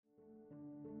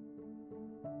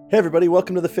Hey everybody,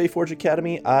 welcome to the Faeforge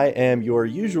Academy. I am your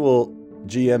usual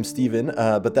GM, Steven,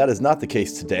 but that is not the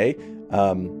case today.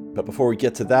 But before we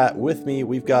get to that, with me,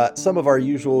 we've got some of our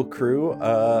usual crew.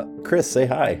 Chris, say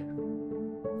hi.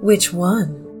 Which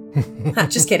one?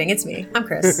 Just kidding, it's me. I'm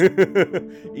Chris.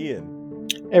 Ian.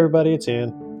 Hey everybody, it's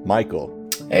Ian. Michael.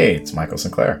 Hey, it's Michael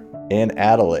Sinclair. And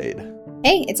Adelaide.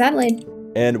 Hey, it's Adelaide.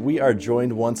 And we are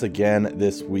joined once again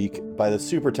this week by the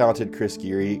super talented Chris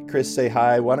Geary. Chris, say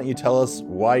hi. Why don't you tell us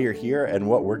why you're here and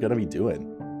what we're going to be doing?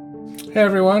 Hey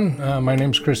everyone, my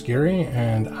name's Chris Geary,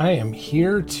 and I am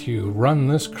here to run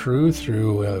this crew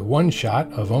through a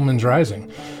one-shot of Omen's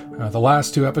Rising. The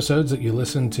last two episodes that you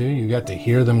listened to, you got to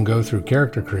hear them go through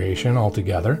character creation all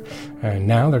together, and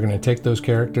now they're going to take those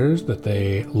characters that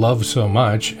they love so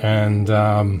much and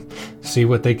see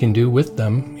what they can do with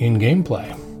them in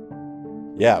gameplay.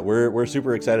 Yeah, we're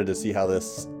super excited to see how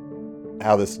this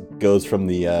goes from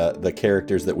the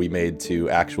characters that we made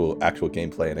to actual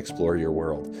gameplay and explore your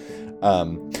world.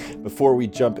 Before we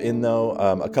jump in though,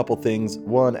 a couple things.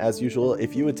 One, as usual,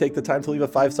 if you would take the time to leave a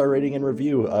 5-star rating and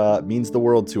review, means the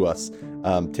world to us.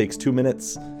 Takes 2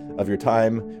 minutes of your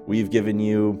time. We've given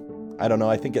you, I don't know,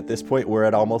 I think at this point we're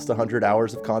at almost 100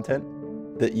 hours of content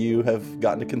that you have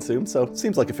gotten to consume, so it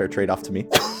seems like a fair trade-off to me.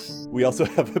 We also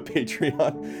have a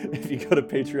Patreon. If you go to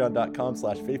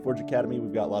patreon.com/Faeforge Academy,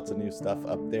 we've got lots of new stuff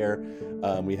up there.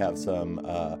 We have some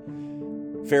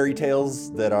fairy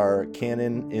tales that are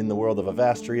canon in the world of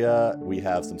Avastria. We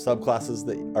have some subclasses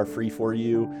that are free for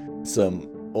you, some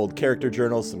old character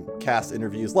journals, some cast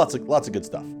interviews, lots of good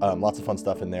stuff, lots of fun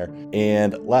stuff in there.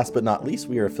 And last but not least,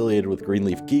 we are affiliated with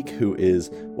Greenleaf Geek, who is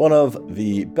one of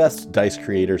the best dice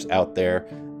creators out there.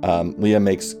 Leah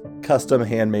makes custom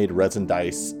handmade resin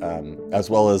dice, as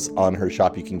well as on her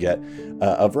shop you can get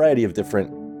a variety of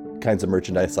different kinds of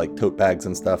merchandise like tote bags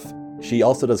and stuff. She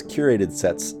also does curated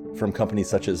sets from companies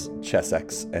such as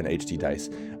ChessX and HD Dice.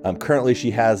 Currently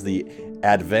she has the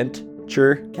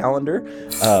Adventure calendar.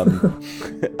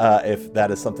 If that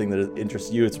is something that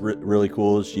interests you, it's really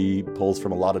cool. She pulls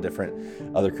from a lot of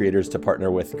different other creators to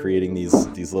partner with, creating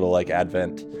these little like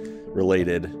Advent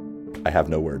related, I have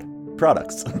no word,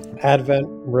 products. Advent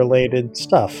related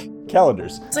stuff.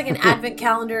 Calendars. It's like an advent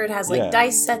calendar. It has like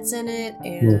dice sets in it,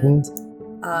 and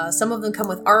some of them come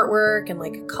with artwork and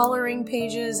like coloring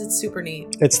pages. It's super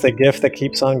neat. It's the gift that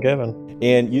keeps on giving.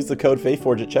 And use the code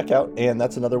Faeforge at checkout, and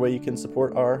that's another way you can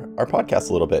support our podcast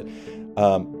a little bit.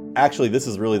 Actually, this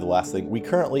is really the last thing. We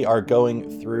currently are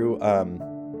going through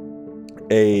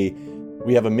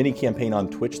we have a mini campaign on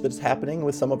Twitch that's happening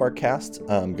with some of our cast,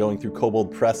 going through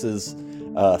Kobold Press's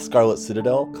Scarlet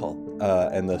Citadel,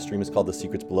 and the stream is called The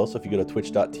Secrets Below. So if you go to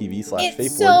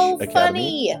twitch.tv/Faeforge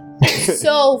Academy. It's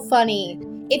so funny.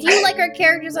 If you like our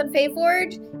characters on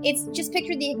Faeforge, it's just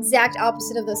picture the exact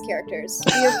opposite of those characters.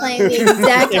 You're playing the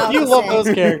exact opposite. If you love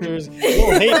those characters,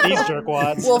 you'll hate these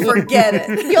jerkwads. Well, forget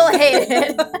it. You'll hate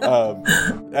it.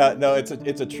 No, it's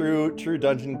a true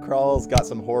dungeon crawl. It's got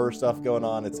some horror stuff going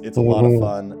on. It's a lot of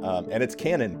fun, and it's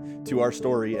canon to our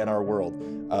story and our world.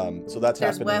 So that's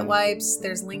there's happening. Wet wipes.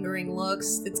 There's lingering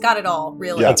looks. It's got it all,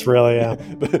 really. Yeah. That's really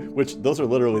Which those are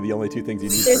literally the only two things you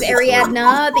need. There's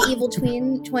Ariadna, the evil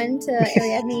twin to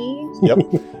Ariadne. Yep.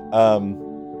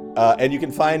 And you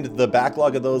can find the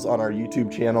backlog of those on our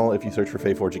YouTube channel if you search for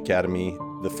Faeforge Academy.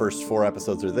 The first 4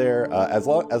 episodes are there, as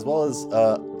well as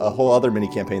a whole other mini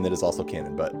campaign that is also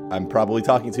canon. But I'm probably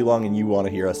talking too long, and you want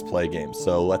to hear us play games,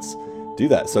 so let's do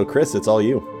that. So Chris, it's all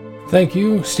you. Thank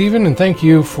you, Stephen, and thank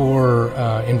you for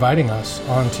inviting us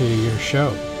onto your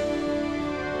show.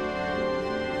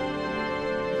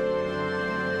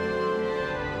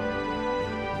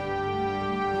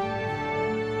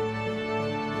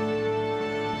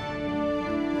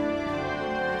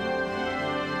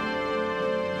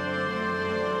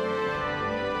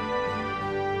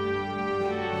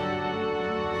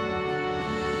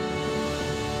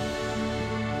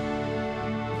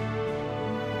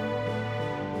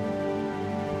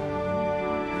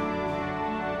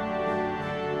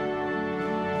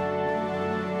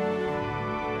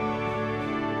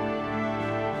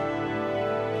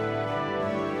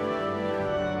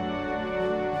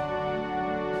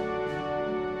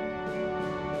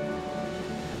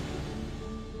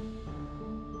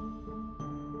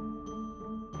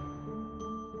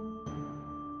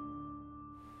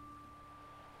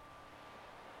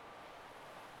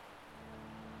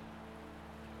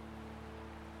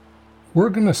 We're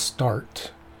going to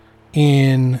start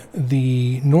in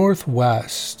the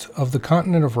northwest of the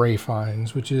continent of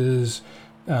Rayfines, which is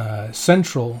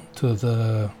central to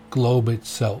the globe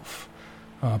itself.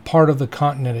 Part of the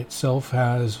continent itself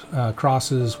has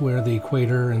crosses where the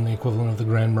equator and the equivalent of the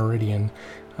Grand Meridian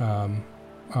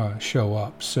show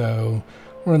up. So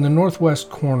we're in the northwest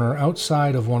corner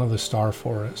outside of one of the star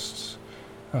forests,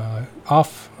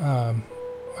 off,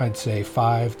 I'd say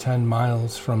 5-10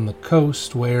 miles from the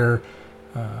coast, where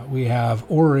we have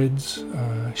Orid's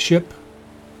ship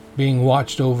being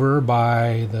watched over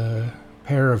by the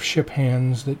pair of ship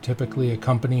hands that typically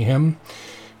accompany him.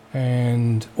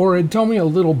 And Orid, tell me a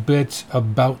little bit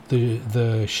about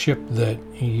the ship that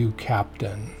you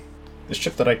captain. The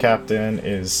ship that I captain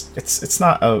is it's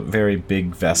not a very big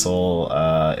vessel.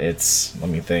 It's, let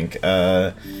me think.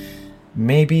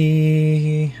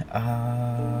 Maybe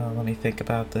let me think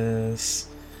about this.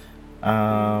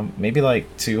 Maybe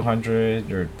like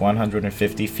 200 or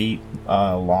 150 feet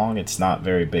long. It's not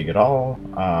very big at all.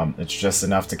 It's just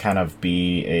enough to kind of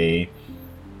be a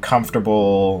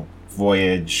comfortable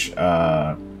voyage.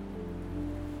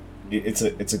 It's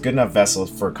a good enough vessel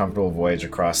for a comfortable voyage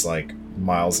across like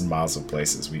miles and miles of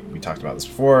places. We talked about this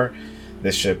before.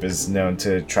 This ship is known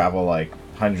to travel like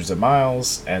hundreds of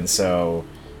miles, and so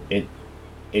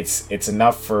it's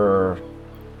enough for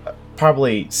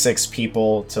probably 6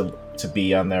 people to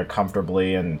be on there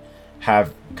comfortably and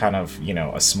have kind of, you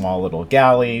know, a small little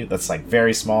galley that's like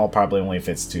very small, probably only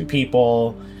fits 2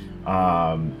 people.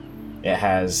 It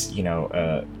has, you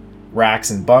know, racks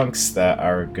and bunks that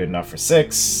are good enough for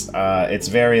 6. It's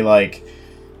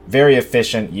very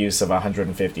efficient use of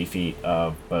 150 feet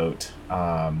of boat,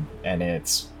 and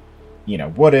it's, you know,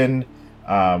 wooden,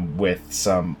 with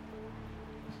some.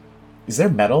 Is there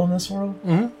metal in this world?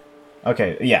 Mm-hmm.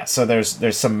 Okay, yeah. So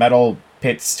there's some metal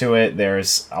pits to it.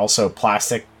 There's also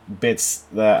plastic bits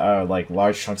that are like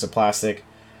large chunks of plastic.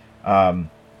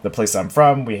 The place I'm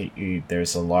from,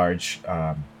 there's a large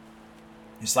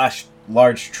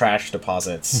large trash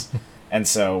deposits. And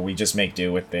so we just make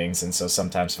do with things. And so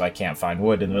sometimes if I can't find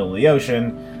wood in the middle of the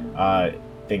ocean,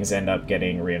 things end up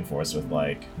getting reinforced with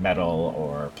like metal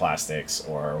or plastics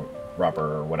or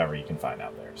rubber or whatever you can find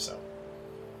out there. So,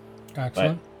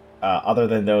 Excellent. But other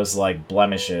than those like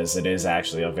blemishes, it is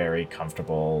actually a very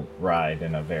comfortable ride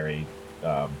and a very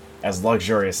as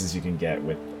luxurious as you can get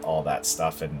with all that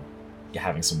stuff and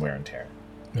having some wear and tear.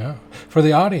 Yeah. For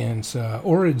the audience,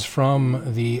 Orid's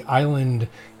from the island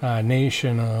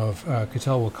nation of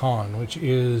Ketelwakan, which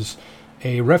is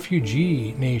a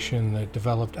refugee nation that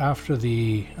developed after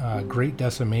the Great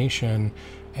Decimation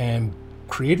and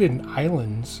created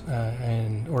islands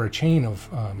or a chain of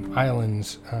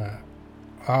islands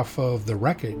off of the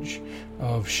wreckage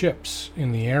of ships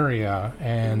in the area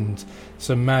and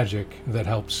some magic that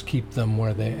helps keep them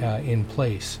where they in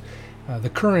place. The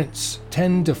currents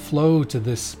tend to flow to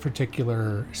this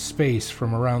particular space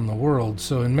from around the world,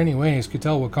 so in many ways,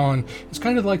 Ketelwakan is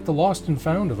kind of like the lost and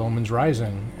found of Omen's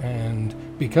Rising, and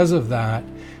because of that,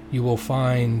 you will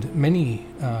find many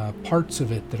parts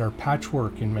of it that are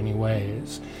patchwork in many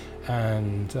ways,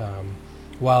 and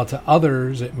while to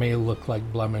others it may look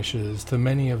like blemishes, to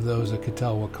many of those at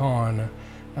Ketelwakan,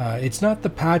 it's not the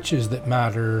patches that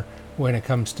matter. When it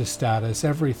comes to status,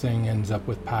 everything ends up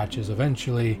with patches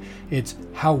eventually. It's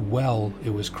how well it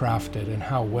was crafted and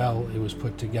how well it was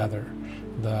put together.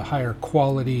 The higher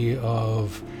quality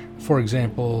of, for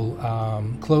example,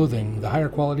 clothing, the higher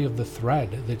quality of the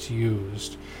thread that's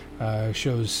used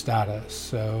shows status.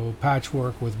 So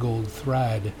patchwork with gold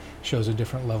thread shows a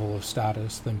different level of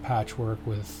status than patchwork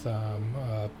with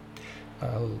a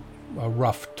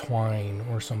rough twine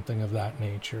or something of that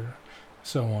nature,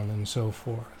 so on and so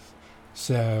forth.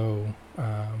 So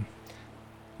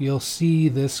you'll see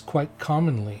this quite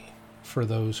commonly for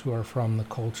those who are from the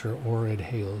culture Orid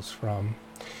hails from.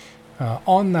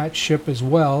 On that ship as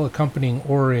well, accompanying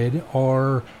Orid,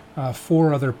 are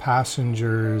 4 other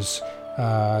passengers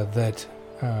that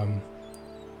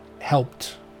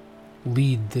helped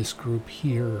lead this group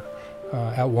here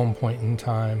at one point in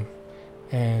time.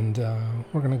 And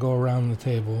we're going to go around the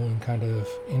table and kind of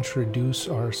introduce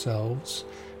ourselves.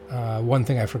 One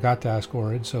thing I forgot to ask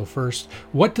Orid. So first,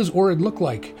 what does Orid look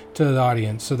like to the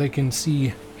audience so they can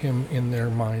see him in their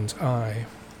mind's eye?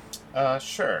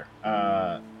 Sure.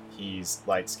 He's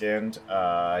light-skinned.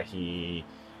 He's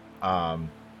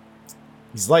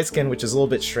light-skinned, which is a little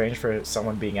bit strange for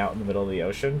someone being out in the middle of the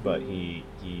ocean, but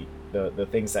the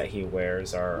things that he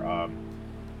wears are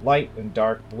light and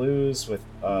dark blues with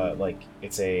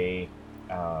it's a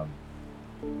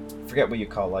forget what you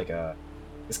call like a.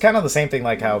 It's kind of the same thing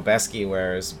like how Besky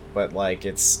wears, but like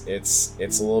it's a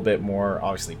little bit more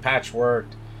obviously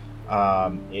patchworked.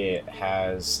 It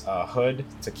has a hood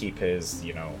to keep his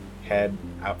head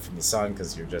out from the sun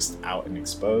because you're just out and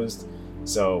exposed.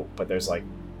 So, but there's like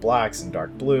blacks and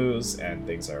dark blues and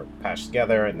things are patched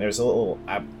together, and there's a little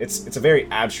it's a very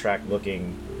abstract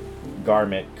looking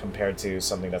garment compared to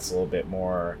something that's a little bit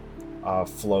more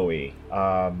flowy.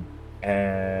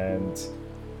 And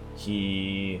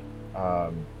he's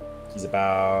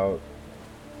about,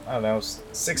 I don't know,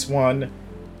 6'1",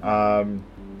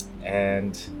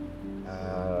 and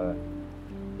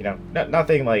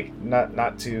nothing like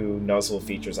not too noticeable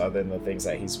features other than the things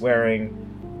that he's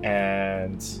wearing,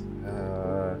 and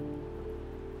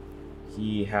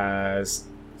he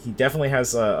definitely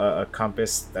has a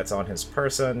compass that's on his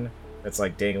person that's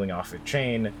like dangling off a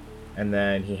chain, and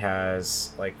then he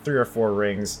has like 3 or 4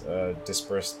 rings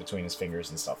dispersed between his fingers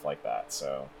and stuff like that.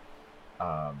 So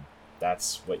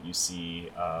that's what you see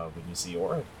when you see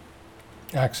Aura.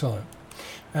 Excellent.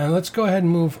 And let's go ahead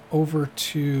and move over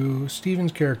to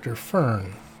Steven's character,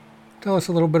 Fern. Tell us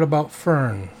a little bit about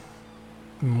Fern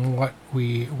and what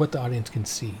the audience can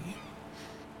see.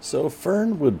 So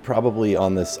Fern would probably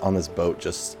on this boat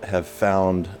just have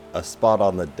found a spot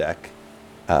on the deck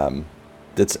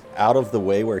that's out of the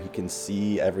way where he can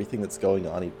see everything that's going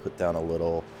on. He put down a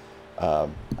little, I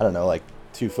don't know, like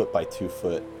 2 foot by 2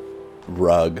 foot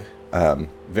rug,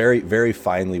 very, very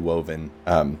finely woven,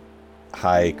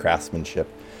 high craftsmanship.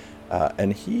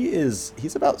 And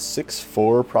he's about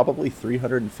 6'4", probably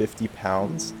 350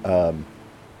 pounds.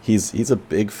 He's a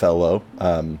big fellow.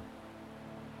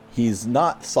 He's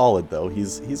not solid though.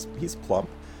 He's plump.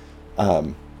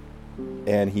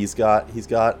 And he's got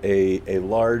a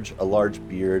large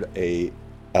beard, a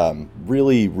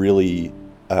really, really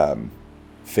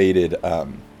faded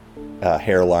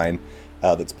hairline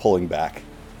that's pulling back.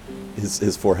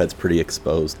 His forehead's pretty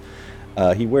exposed.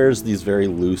 He wears these very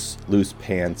loose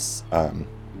pants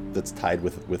that's tied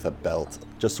with a belt,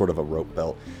 just sort of a rope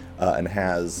belt, and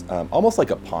has almost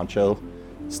like a poncho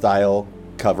style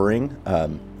covering.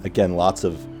 Again, lots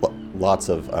of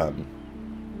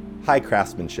high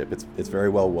craftsmanship. It's very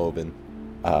well woven.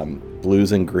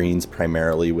 Blues and greens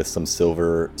primarily, with some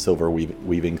silver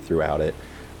weaving throughout it.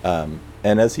 And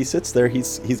as he sits there,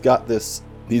 he's got these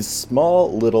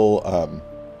small little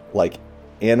like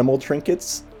animal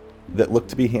trinkets that look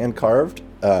to be hand carved.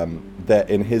 That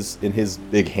in his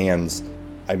big hands,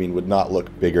 I mean, would not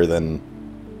look bigger than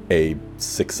a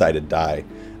 6-sided die.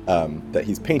 That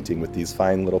he's painting with these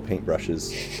fine little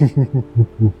paintbrushes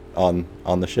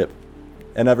on the ship.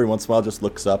 And every once in a while just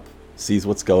looks up, sees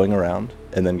what's going around,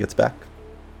 and then gets back.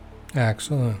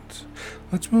 Excellent.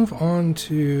 Let's move on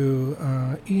to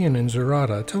Ian and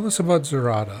Zerata. Tell us about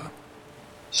Zerata.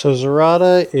 So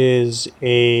Zerata is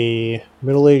a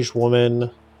middle-aged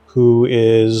woman who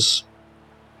is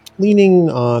leaning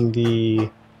on the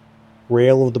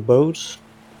rail of the boat.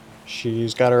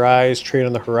 She's got her eyes trained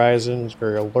on the horizon, is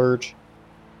very alert.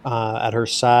 At her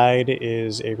side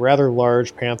is a rather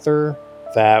large panther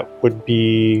that would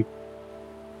be...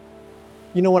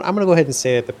 You know what? I'm going to go ahead and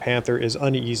say that the panther is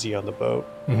uneasy on the boat.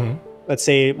 Mm-hmm.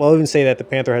 I'll even say that the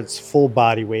panther has full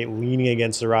body weight leaning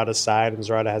against Zerata's side, and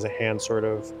Zerata has a hand sort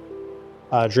of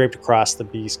draped across the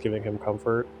beast, giving him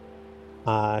comfort.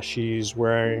 She's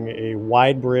wearing a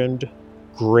wide-brimmed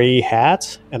gray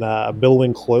hat and a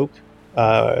billowing cloak.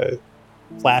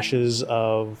 Flashes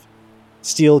of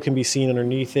steel can be seen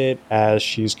underneath it as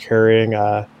she's carrying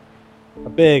a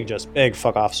big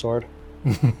fuck-off sword.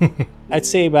 I'd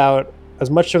say about as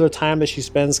much of the time that she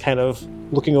spends kind of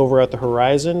looking over at the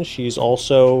horizon, she's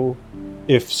also,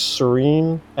 if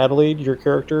Serene, Adelaide, your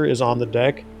character, is on the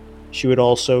deck, she would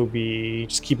also be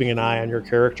just keeping an eye on your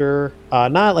character.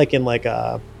 Not like in like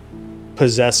a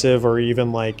possessive or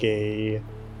even like a,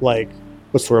 like,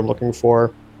 what's the word I'm looking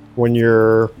for? When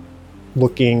you're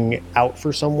looking out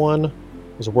for someone.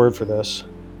 There's a word for this.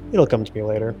 It'll come to me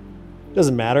later.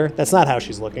 Doesn't matter. That's not how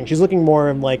she's looking. She's looking more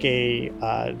in like a,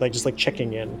 like just like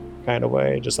checking in kind of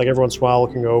way. Just like every once in a while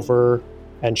looking over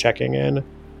and checking in.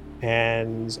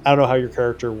 And I don't know how your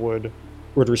character would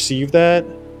receive that,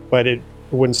 but it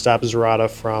wouldn't stop Zerata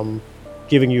from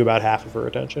giving you about half of her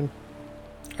attention.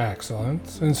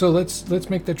 Excellent. And so let's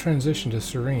make the transition to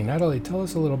Serene. Adelaide, tell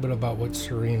us a little bit about what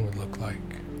Serene would look like.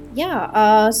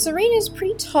 Yeah, Serene is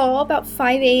pretty tall, about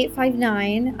 5'8",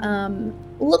 5'9".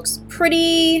 Looks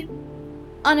pretty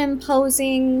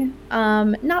unimposing.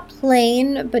 Not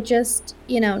plain, but just,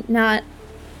 not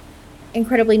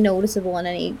incredibly noticeable in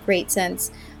any great sense.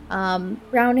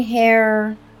 Brown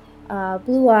hair,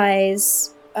 blue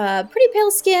eyes, pretty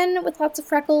pale skin with lots of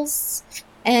freckles.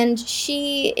 And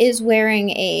she is wearing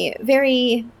a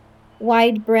very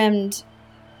wide-brimmed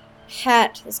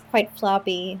hat that's quite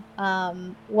floppy,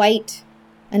 white,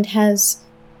 and has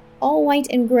all white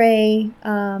and gray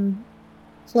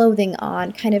clothing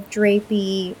on, kind of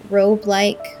drapey,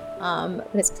 robe-like,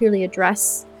 but it's clearly a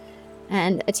dress.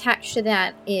 And attached to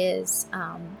that is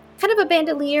kind of a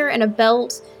bandolier and a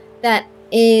belt that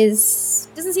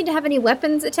doesn't seem to have any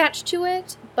weapons attached to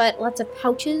it, but lots of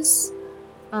pouches.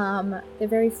 They're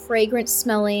very fragrant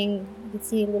smelling. You can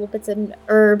see little bits of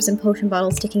herbs and potion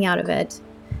bottles sticking out of it.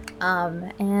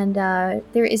 And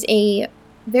there is a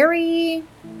very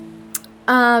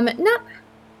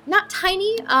not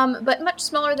tiny, but much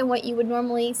smaller than what you would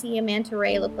normally see a manta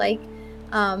ray look like.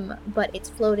 But it's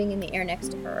floating in the air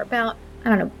next to her, about, I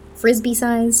don't know, frisbee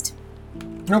sized.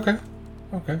 Okay,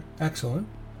 excellent.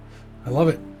 I love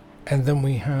it. And then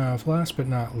we have, last but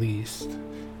not least,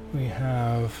 we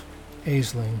have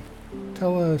Aisling.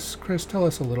 Chris, tell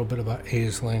us a little bit about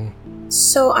Aisling.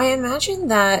 So I imagine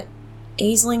that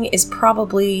Aisling is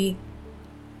probably...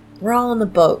 We're all on the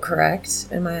boat, correct?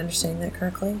 Am I understanding that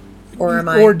correctly?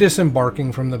 Or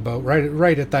disembarking from the boat,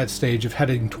 right at that stage of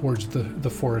heading towards the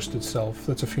forest itself.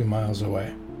 That's a few miles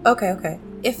away. Okay.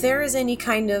 If there is any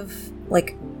kind of,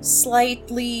 like,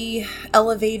 slightly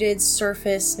elevated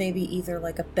surface, maybe either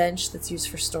like a bench that's used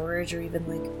for storage or even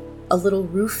like a little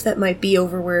roof that might be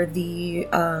over where the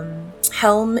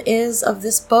helm is of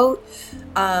this boat,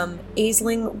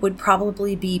 Aisling would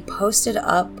probably be posted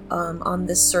up on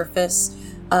this surface,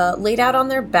 laid out on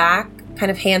their back, kind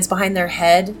of hands behind their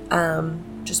head,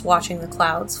 just watching the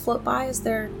clouds float by as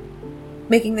they're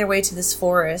making their way to this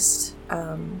forest.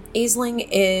 Aisling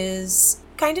is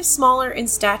kind of smaller in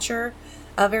stature,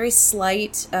 a very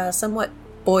slight, somewhat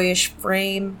boyish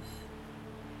frame,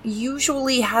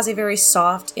 usually has a very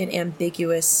soft and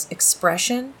ambiguous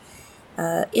expression.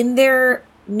 In their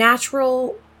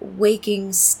natural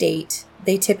waking state,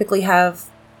 they typically have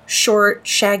short,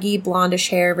 shaggy, blondish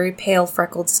hair, very pale,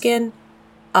 freckled skin,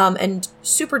 and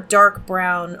super dark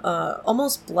brown,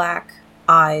 almost black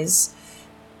eyes,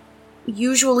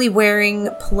 usually wearing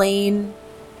plain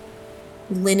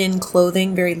linen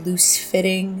clothing, very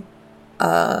loose-fitting,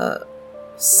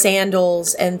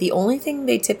 sandals, and the only thing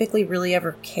they typically really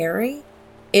ever carry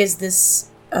is this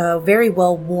very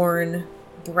well-worn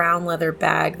brown leather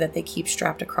bag that they keep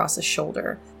strapped across a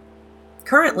shoulder.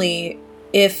 Currently,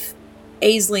 if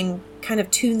Aisling kind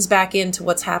of tunes back into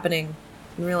what's happening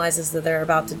and realizes that they're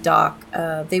about to dock,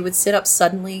 they would sit up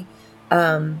suddenly.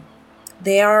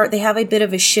 They have a bit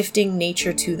of a shifting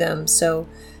nature to them, so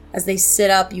as they sit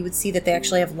up, you would see that they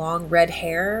actually have long red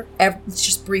hair,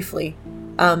 just briefly,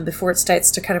 before it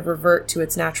starts to kind of revert to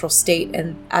its natural state.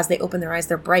 And as they open their eyes,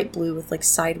 they're bright blue with like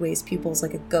sideways pupils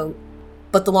like a goat.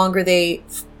 But the longer they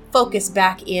focus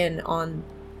back in on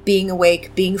being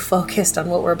awake, being focused on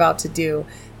what we're about to do,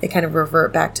 they kind of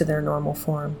revert back to their normal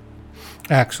form.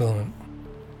 Excellent.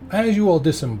 As you all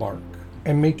disembark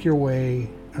and make your way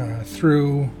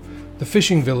through the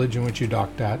fishing village in which you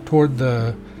docked at, toward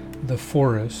the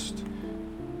forest,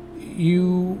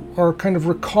 you are kind of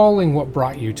recalling what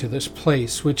brought you to this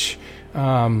place, which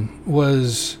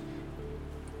was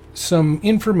some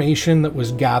information that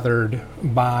was gathered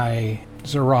by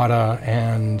Zerata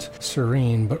and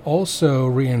Serene, but also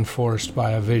reinforced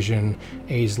by a vision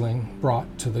Aisling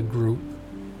brought to the group.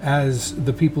 As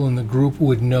the people in the group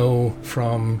would know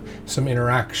from some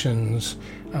interactions,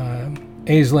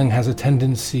 Aisling has a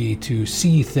tendency to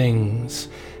see things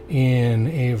in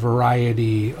a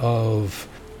variety of,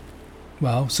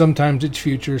 well, sometimes it's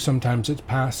future, sometimes it's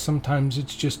past, sometimes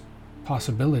it's just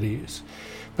possibilities.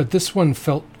 But this one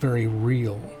felt very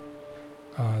real.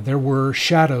 There were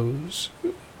shadows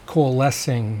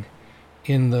coalescing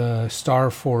in the star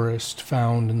forest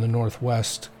found in the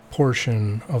northwest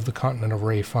portion of the continent of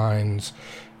Rayfines.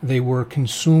 They were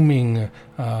consuming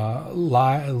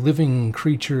living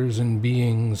creatures and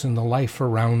beings and the life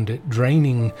around it,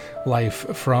 draining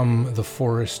life from the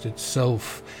forest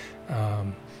itself.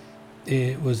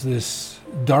 It was this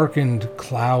darkened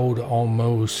cloud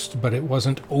almost, but it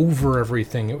wasn't over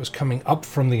everything. It was coming up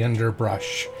from the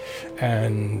underbrush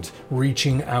and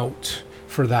reaching out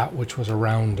for that which was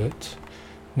around it.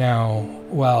 Now,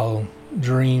 while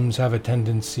dreams have a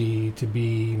tendency to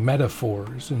be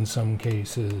metaphors in some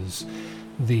cases,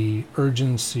 the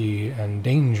urgency and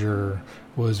danger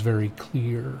was very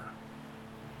clear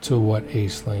to what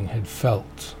Aisling had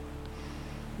felt.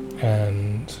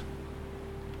 And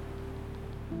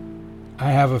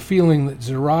I have a feeling that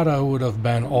Zerata would have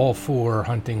been all for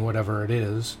hunting whatever it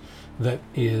is that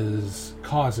is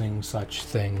causing such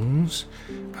things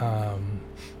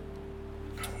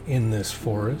in this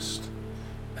forest.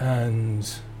 And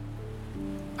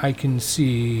I can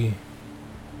see,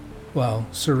 well,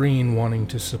 Serene wanting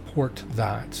to support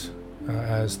that,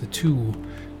 as the two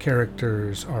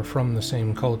characters are from the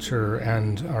same culture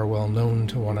and are well known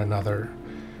to one another.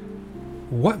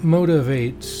 What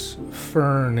motivates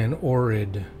Fern and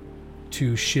Orid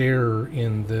to share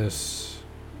in this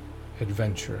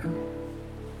adventure?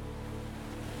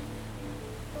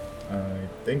 I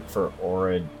think for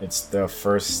Orid, it's the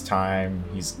first time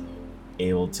he's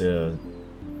able to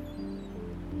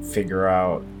figure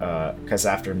out, because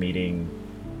after meeting,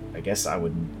 I guess I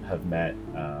would have met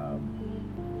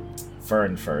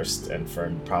Fern first, and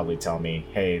Fern would probably tell me,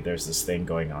 hey, there's this thing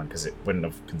going on, because it wouldn't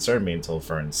have concerned me until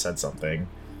Fern said something.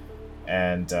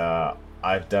 And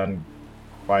I've done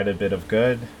quite a bit of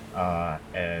good,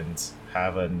 and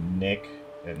have a knack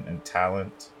and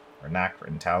talent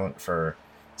for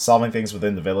solving things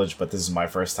within the village, but this is my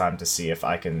first time to see if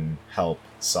I can help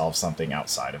solve something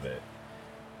outside of it.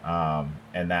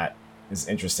 And that is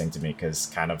interesting to me, because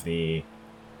kind of the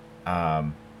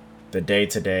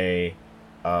day-to-day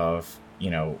of,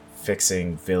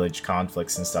 fixing village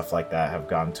conflicts and stuff like that have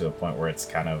gotten to a point where it's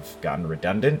kind of gotten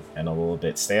redundant and a little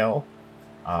bit stale.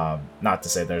 Not to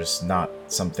say there's not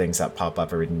some things that pop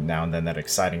up every now and then that are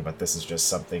exciting, but this is just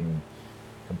something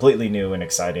completely new and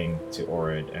exciting to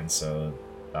Orid, and so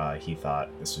he thought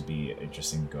this would be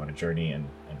interesting to go on a journey and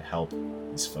help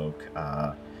these folk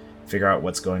figure out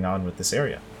what's going on with this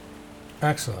area.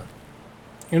 Excellent.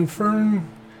 And Fern,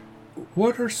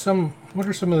 what are some of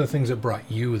the things that brought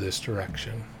you this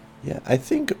direction? Yeah, I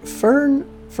think Fern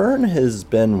has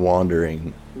been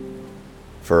wandering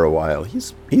for a while.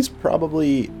 He's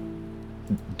probably,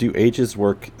 do ages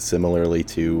work similarly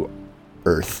to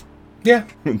Earth? Yeah.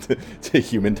 to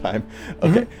human time.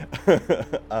 Okay.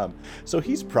 Mm-hmm. So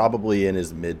he's probably in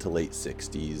his mid to late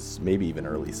 60s, maybe even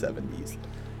early 70s.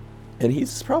 And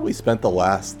he's probably spent the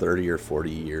last 30 or 40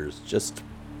 years just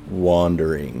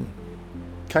wandering,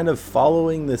 kind of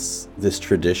following this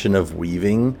tradition of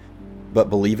weaving, but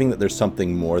believing that there's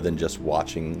something more than just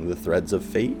watching the threads of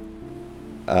fate,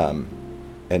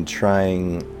 and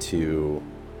trying to,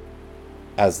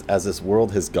 as this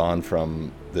world has gone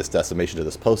from this decimation to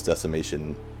this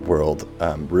post-decimation world,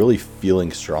 really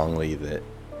feeling strongly that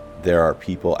there are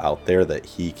people out there that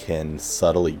he can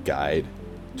subtly guide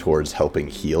towards helping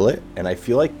heal it. And I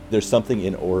feel like there's something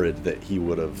in Orid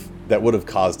that would have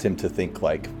caused him to think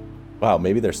like, wow,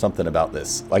 maybe there's something about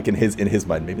this. Like in his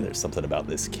mind, maybe there's something about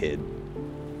this kid.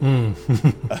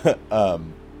 That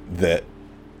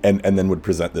and then would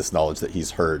present this knowledge that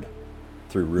he's heard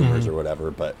through rumors or whatever,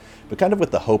 but kind of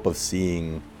with the hope of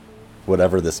seeing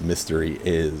whatever this mystery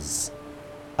is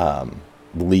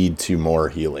lead to more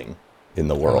healing in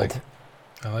the world.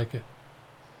 I like it.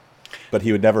 But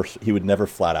he would never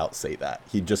flat out say that.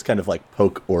 He'd just kind of like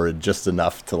poke Orid just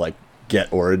enough to like get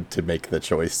Orid to make the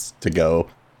choice to go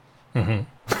on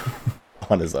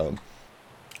his own.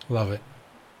 Love it.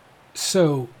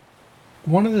 So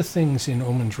one of the things in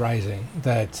Omen's Rising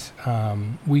that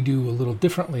we do a little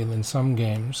differently than some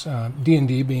games,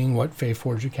 D&D being what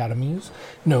Faeforge Academy is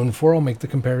known for, I'll make the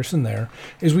comparison there,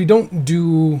 is we don't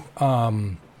do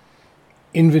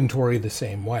inventory the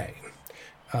same way.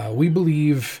 We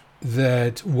believe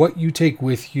that what you take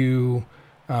with you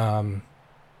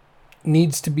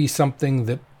needs to be something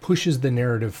that pushes the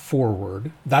narrative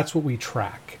forward. That's what we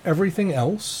track. Everything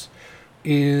else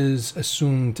is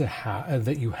assumed to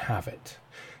that you have it.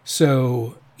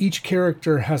 So each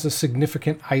character has a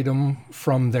significant item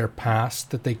from their past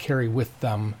that they carry with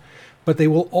them, but they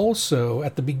will also,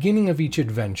 at the beginning of each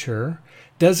adventure,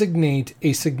 designate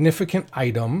a significant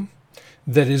item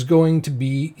that is going to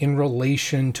be in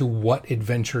relation to what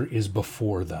adventure is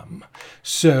before them.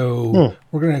 So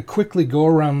we're going to quickly go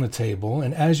around the table,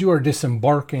 and as you are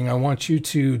disembarking, I want you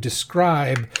to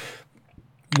describe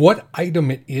what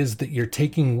item it is that you're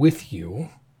taking with you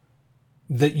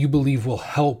that you believe will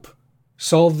help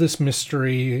solve this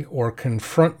mystery or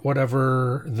confront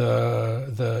whatever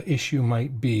the issue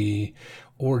might be,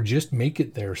 or just make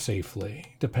it there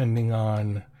safely, depending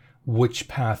on which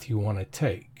path you want to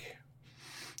take.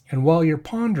 And while you're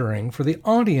pondering, for the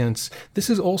audience, this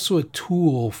is also a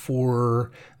tool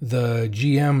for the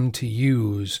GM to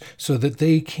use so that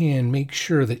they can make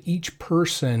sure that each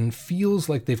person feels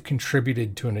like they've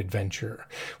contributed to an adventure.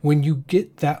 When you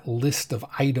get that list of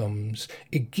items,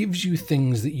 it gives you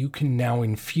things that you can now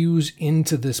infuse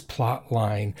into this plot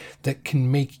line that can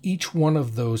make each one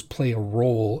of those play a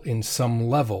role in some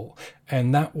level.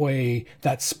 And that way,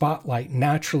 that spotlight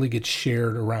naturally gets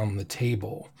shared around the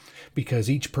table, because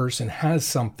each person has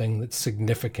something that's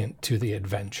significant to the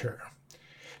adventure.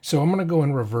 So I'm going to go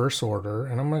in reverse order,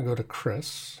 and I'm going to go to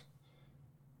Chris.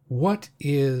 What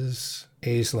is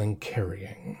Aisling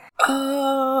carrying?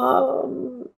 I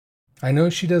know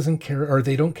she doesn't carry, or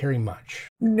they don't carry much.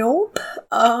 Nope.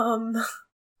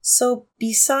 So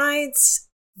besides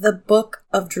the Book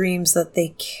of Dreams that they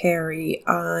carry,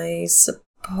 I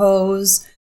suppose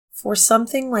For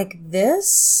something like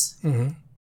this, Mm-hmm.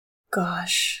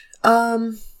 gosh,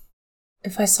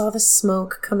 if I saw the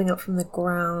smoke coming up from the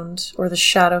ground or the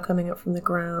shadow coming up from the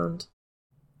ground.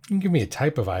 You can give me a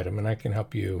type of item and I can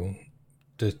help you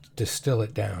distill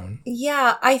it down.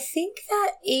 Yeah, I think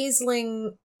that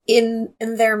Aisling in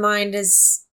their mind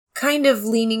is kind of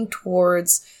leaning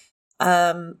towards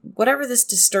whatever this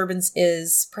disturbance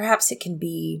is, perhaps it can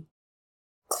be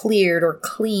cleared or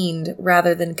cleaned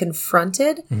rather than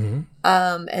confronted. Mm-hmm.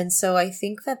 And so I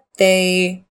think that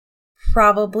they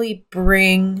probably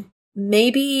bring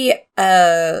maybe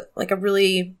a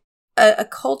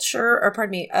culture, or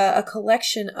pardon me, a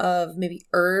collection of maybe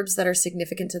herbs that are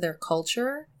significant to their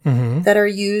culture Mm-hmm. that are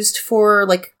used for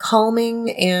like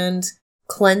calming and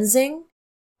cleansing,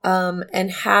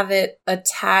 and have it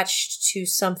attached to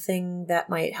something that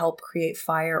might help create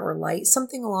fire or light.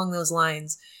 Something along those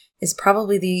lines is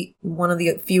probably one of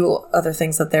the few other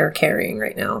things that they're carrying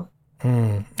right now.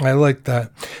 I like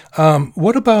that.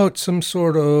 What about some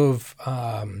sort of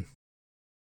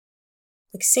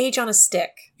Like sage on a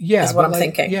stick. yeah, is what but I'm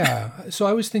thinking. Yeah. So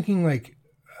I was thinking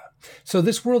so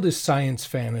this world is science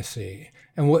fantasy.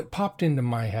 And what popped into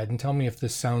my head, and tell me if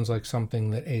this sounds like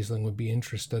something that Aisling would be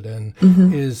interested in,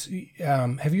 is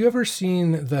have you ever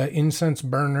seen the incense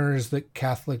burners that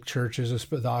Catholic churches,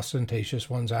 the ostentatious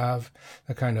ones, have?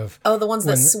 The kind of... Oh, the ones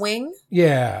that swing?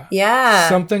 Yeah. Yeah.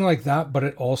 Something like that, but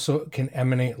it also can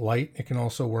emanate light. It can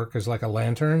also work as like a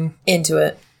lantern. Into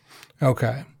it.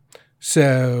 Okay.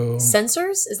 So...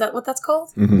 Sensors? Is that what that's called?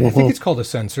 Mm-hmm. I think it's called a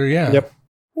sensor, yeah. Yep.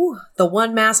 Ooh, the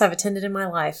one mass I've attended in my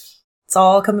life. It's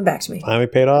all coming back to me. Finally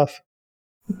paid off.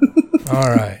 All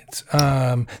right.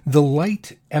 The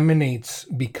light emanates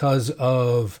because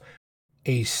of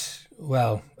from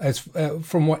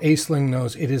what Aisling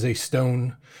knows, it is a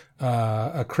stone,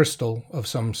 a crystal of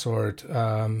some sort,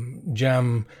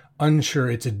 gem.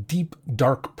 Unsure. It's a deep,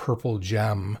 dark purple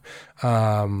gem.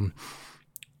 And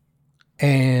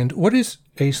what is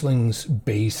Aisling's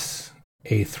base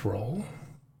ethereal?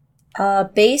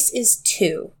 Base is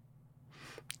 2.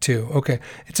 2. Okay.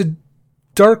 It's a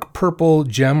dark purple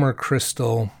gem or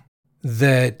crystal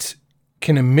that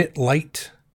can emit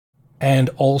light and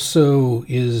also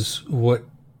is what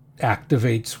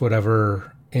activates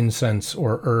whatever incense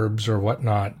or herbs or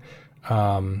whatnot,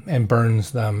 and burns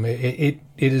them. It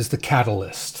is the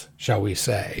catalyst, shall we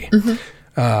say,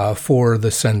 for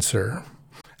the sensor.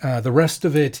 The rest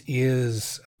of it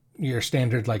is your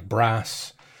standard like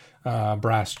brass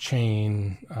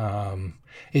chain.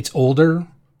 It's older,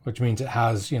 which means it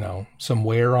has, some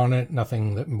wear on it,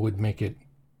 nothing that would make it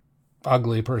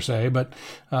ugly per se, but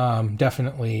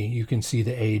definitely you can see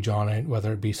the age on it,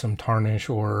 whether it be some tarnish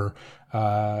or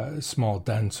small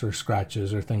dents or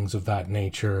scratches or things of that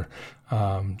nature,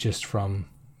 just from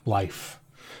life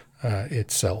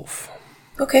itself.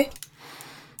 Okay.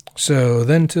 So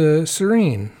then to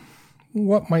Serene,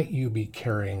 what might you be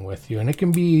carrying with you? And it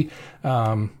can be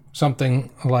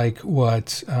something like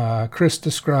what Chris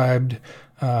described,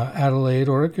 Adelaide,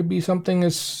 or it could be something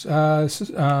as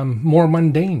more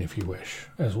mundane, if you wish,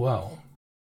 as well.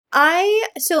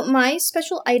 So my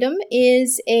special item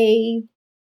is a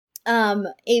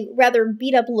rather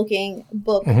beat up looking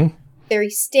book, very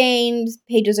stained,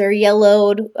 pages are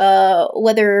yellowed,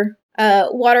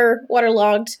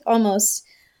 waterlogged almost.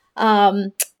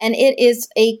 And it is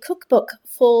a cookbook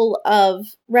full of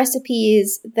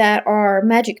recipes that are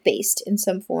magic based in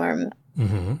some form.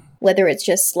 Whether it's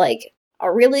just like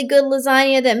a really good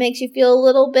lasagna that makes you feel a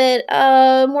little bit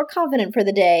more confident for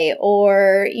the day,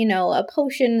 or a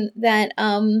potion that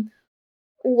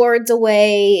wards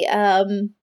away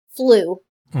flu.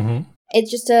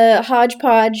 It's just a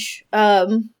hodgepodge,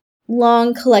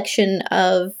 long collection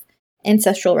of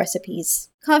ancestral recipes.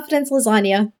 Confidence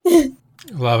lasagna.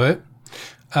 Love it.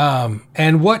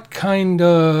 And what kind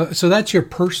so that's your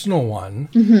personal one.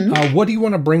 What do you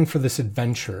want to bring for this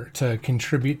adventure to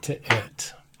contribute to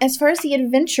it? As far as the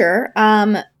adventure,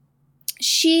 this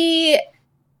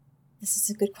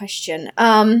is a good question.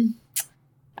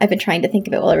 I've been trying to think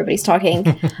of it while everybody's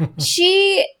talking.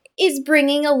 She is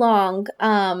bringing along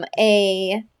Come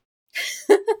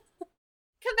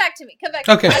back to me.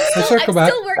 Okay, we'll circle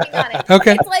back. I'm still working on it.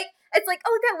 Okay. It's like,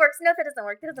 oh, that works. No, that doesn't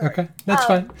work. Okay, that's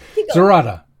fine. Keep going.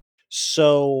 Zarada.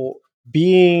 So,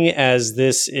 being as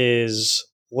this is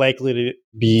likely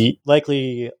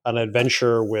an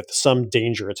adventure with some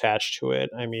danger attached to it,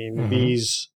 I mean,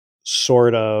 these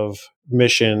sort of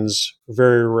missions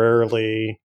very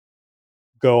rarely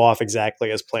go off exactly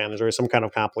as planned. There's always some kind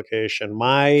of complication.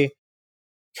 My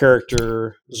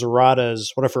character,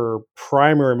 Zarada's, one of her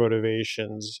primary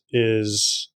motivations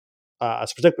is,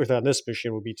 particularly on this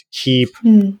mission, would be to keep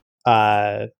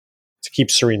to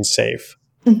keep Serene safe.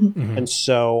 Mhm. And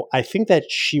so I think that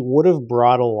she would have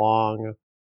brought along.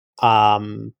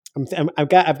 I've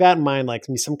got in mind like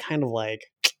some kind of like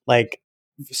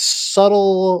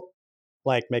subtle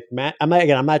like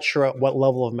I'm not sure at what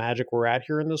level of magic we're at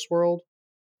here in this world.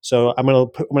 So I'm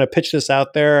gonna pitch this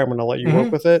out there. I'm gonna let you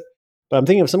work with it. But I'm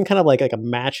thinking of some kind of like a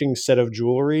matching set of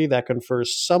jewelry that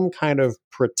confers some kind of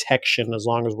protection as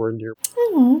long as we're near.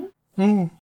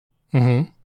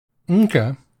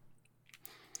 Okay.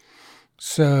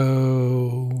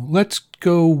 So let's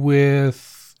go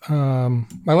with. I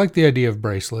like the idea of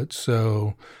bracelets.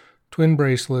 So twin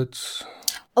bracelets.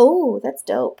 Oh, that's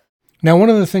dope. Now, one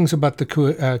of the things about the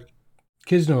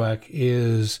Kisnoek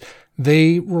is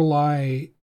they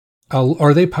they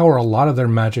power a lot of their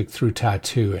magic through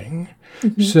tattooing.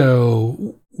 Mm-hmm.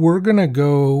 So we're going to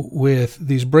go with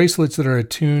these bracelets that are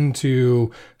attuned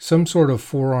to some sort of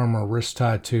forearm or wrist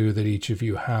tattoo that each of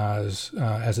you has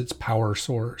as its power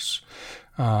source.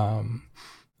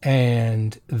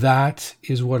 And that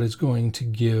is what is going to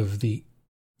give the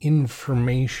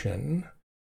information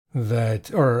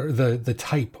that, or the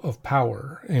type of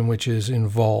power in which is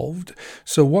involved.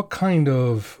 So what kind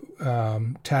of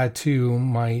tattoo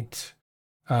might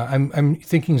I'm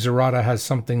thinking Zerata has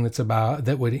something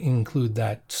that would include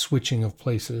that switching of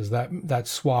places, that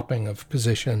swapping of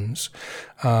positions.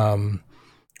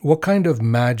 What kind of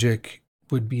magic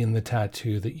would be in the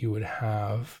tattoo that you would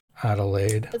have,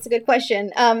 Adelaide? That's a good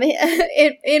question.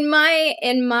 In my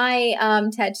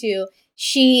tattoo,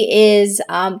 she is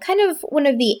kind of one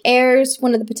of the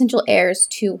potential heirs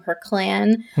to her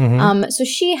clan. Mm-hmm. So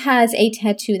she has a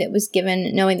tattoo that was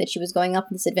given knowing that she was going up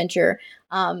this adventure,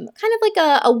 kind of like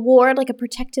a ward, like a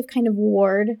protective kind of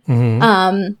ward,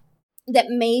 Mm-hmm. that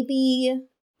may be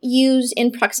used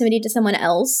in proximity to someone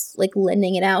else, like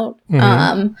lending it out,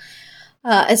 Mm-hmm.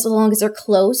 as long as they're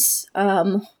close. It's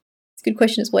a good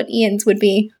question is what Ian's would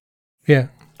be. Yeah.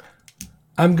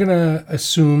 I'm going to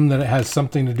assume that it has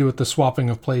something to do with the swapping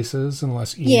of places,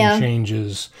 unless Ian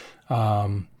changes.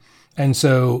 And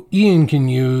so Ian can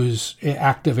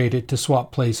activate it to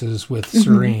swap places with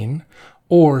Serene,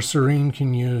 or Serene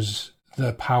can use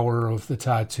the power of the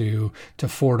tattoo to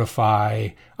fortify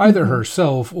either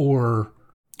herself or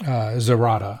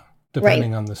Zerata,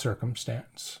 depending on the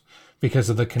circumstance, because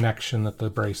of the connection that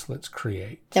the bracelets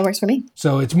create. That works for me.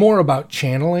 So it's more about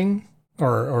channeling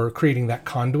or creating that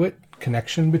conduit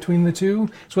connection between the two.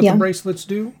 It's what the bracelets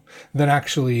do, than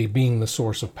actually being the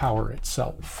source of power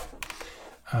itself.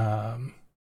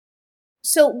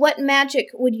 So what magic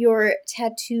would your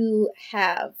tattoo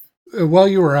have? While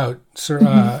you were out,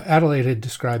 Adelaide had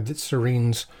described that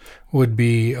Serene's would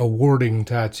be a warding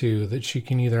tattoo that she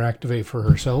can either activate for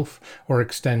herself or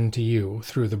extend to you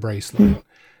through the bracelet.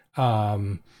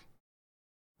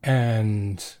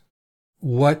 And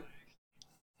what...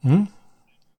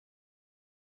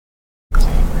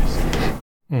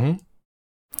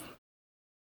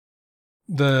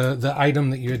 The item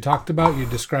that you had talked about, you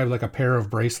described like a pair of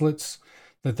bracelets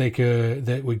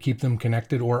that would keep them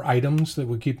connected, or items that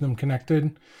would keep them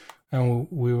connected. And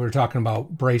we were talking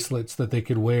about bracelets that they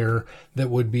could wear that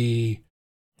would be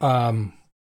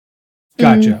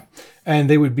gotcha. And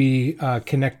they would be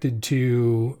connected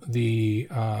to the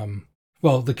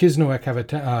the Kisnoek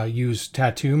have use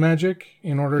tattoo magic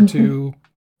in order to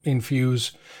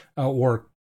infuse or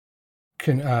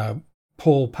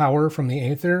pull power from the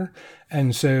aether.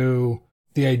 And so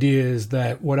the idea is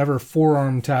that whatever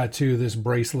forearm tattoo this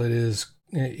bracelet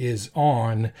is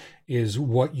on is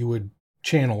what you would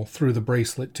channel through the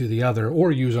bracelet to the other,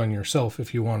 or use on yourself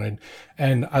if you wanted.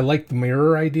 And I like the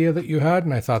mirror idea that you had,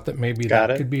 and I thought that maybe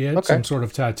that could be it. Okay. Some sort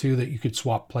of tattoo that you could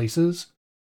swap places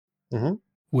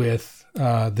with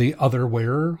the other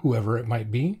wearer, whoever it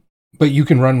might be. But you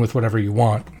can run with whatever you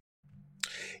want.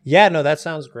 Yeah, no, that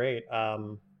sounds great.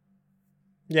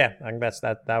 Yeah, I think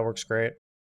that works great.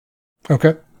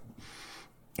 Okay.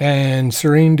 And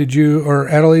Serene,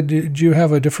 Adelaide, did you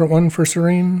have a different one for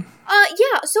Serene?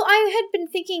 Yeah, so I had been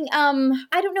thinking,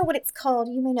 I don't know what it's called.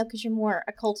 You may know because you're more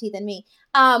occulty than me.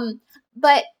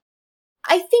 But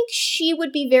I think she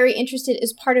would be very interested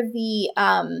as part of the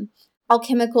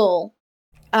alchemical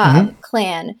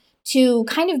clan to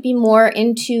kind of be more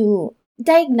into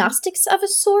diagnostics of a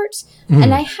sort.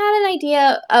 And I had an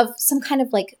idea of some kind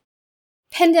of like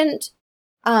pendant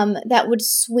that would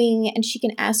swing and she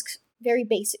can ask very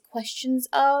basic questions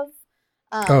of.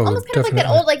 Almost kind of like that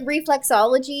old like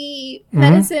reflexology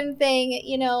medicine thing,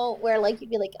 where like you'd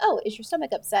be like, oh, is your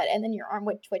stomach upset? And then your arm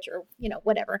would twitch or,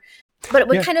 whatever. But it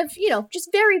would kind of,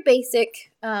 just very basic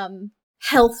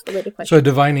health related questions. So a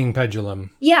divining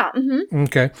pendulum. Yeah.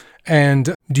 Okay.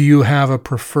 And Do you have a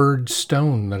preferred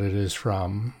stone that it is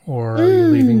from, or are you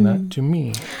leaving that to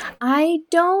me? I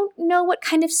don't know what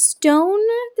kind of stone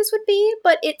this would be,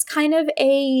 but it's kind of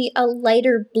a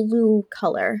lighter blue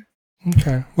color.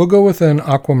 Okay, we'll go with an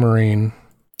aquamarine.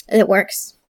 It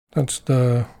works. That's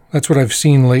what I've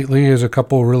seen lately is a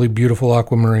couple really beautiful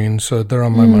aquamarines, so they're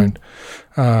on my mind.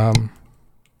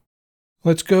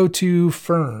 Let's go to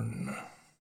Fern.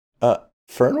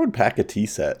 Fern would pack a tea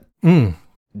set.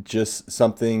 Just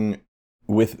something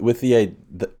with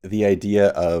the idea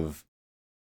of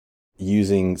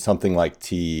using something like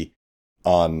tea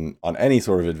on any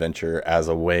sort of adventure as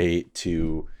a way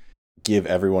to give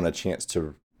everyone a chance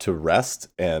to rest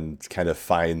and kind of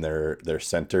find their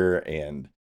center, and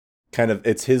kind of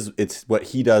it's what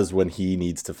he does when he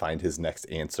needs to find his next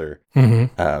answer.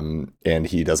 And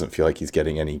he doesn't feel like he's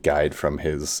getting any guide from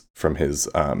his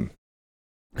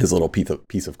little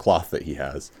piece of cloth that he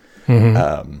has.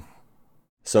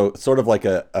 So sort of like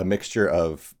a mixture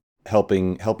of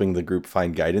helping the group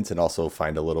find guidance and also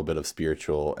find a little bit of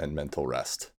spiritual and mental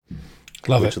rest.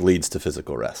 Which leads to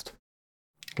physical rest.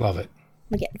 Love it.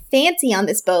 We're getting fancy on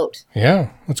this boat. Yeah,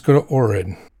 let's go to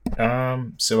Orid.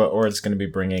 So what Orid's going to be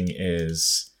bringing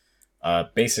is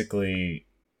basically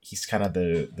he's kind of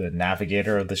the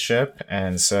navigator of the ship,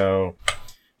 and so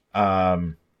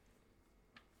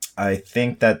I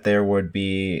think that there would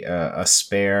be a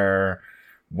spare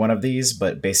one of these,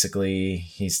 but basically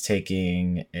he's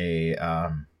taking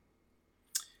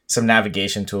some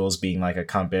navigation tools, being like a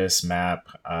compass, map,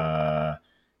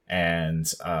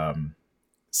 and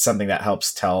something that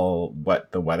helps tell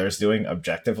what the weather's doing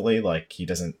objectively. Like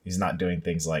he's not doing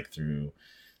things like through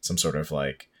some sort of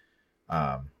like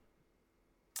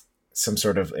some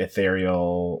sort of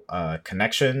ethereal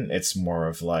connection. It's more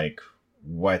of like,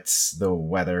 what's the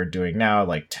weather doing now,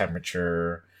 like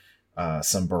temperature,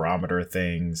 some barometer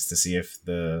things to see if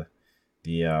the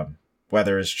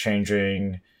weather is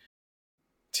changing,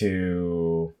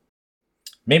 to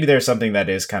maybe there's something that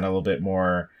is kind of a little bit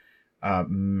more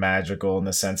magical in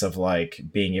the sense of like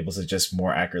being able to just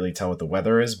more accurately tell what the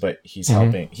weather is, but he's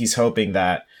hoping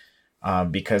that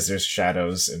because there's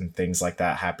shadows and things like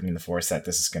that happening in the forest, that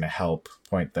this is going to help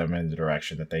point them in the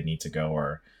direction that they need to go,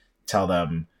 or tell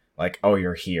them like, oh,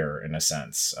 you're here, in a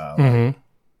sense.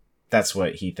 That's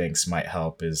what he thinks might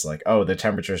help, is like, oh, the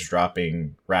temperature's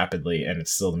dropping rapidly and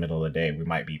it's still the middle of the day. We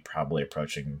might be probably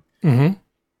approaching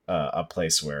a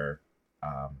place where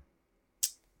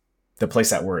the place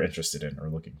that we're interested in or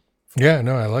looking for. Yeah,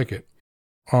 no, I like it.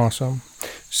 Awesome.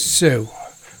 So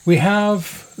we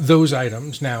have those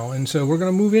items now, and so we're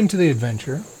going to move into the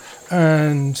adventure.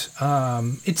 And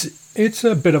it's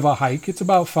a bit of a hike. It's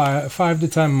about 5 to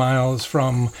 10 miles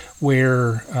from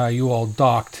where you all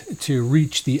docked to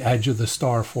reach the edge of the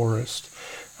Star Forest.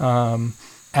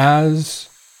 As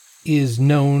is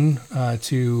known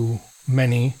to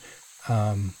many,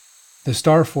 the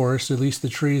Star Forest, at least the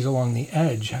trees along the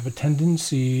edge, have a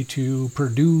tendency to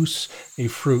produce a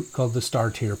fruit called the Star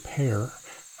Tear pear.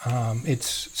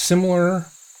 It's similar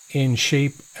in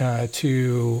shape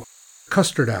to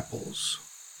custard apples,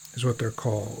 is what they're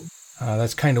called.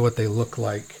 That's kind of what they look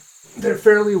like. They're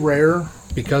fairly rare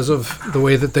because of the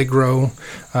way that they grow,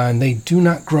 and they do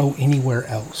not grow anywhere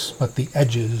else but the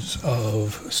edges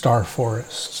of star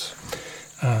forests.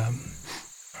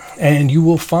 And you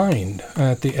will find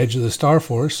at the edge of the Star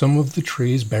Forest some of the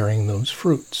trees bearing those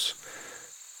fruits.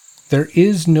 There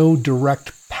is no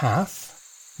direct path.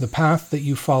 The path that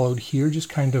you followed here just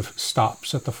kind of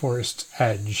stops at the forest's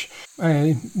edge.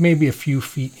 Maybe a few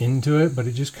feet into it, but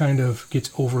it just kind of gets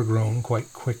overgrown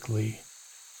quite quickly.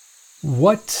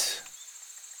 I'm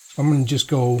going to just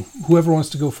go, whoever wants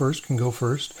to go first can go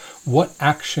first. What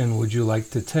action would you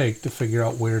like to take to figure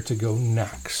out where to go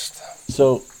next?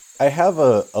 So I have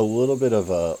a little bit of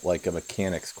a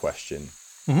mechanics question.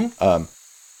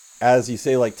 As you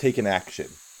say, like, take an action.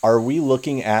 Are we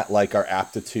looking at like our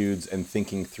aptitudes and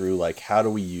thinking through like how do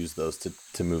we use those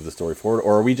to move the story forward,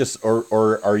 or are we just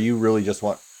or are you really just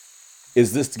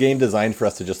is this game designed for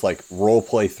us to just like role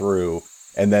play through,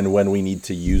 and then when we need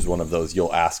to use one of those,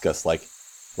 you'll ask us like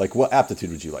what aptitude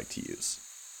would you like to use?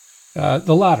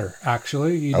 The latter,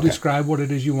 actually. You describe what it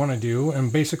is you want to do,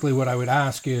 and basically what I would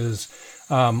ask is,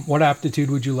 what aptitude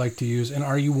would you like to use, and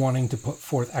are you wanting to put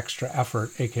forth extra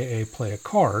effort, aka play a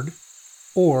card,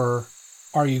 or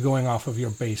are you going off of your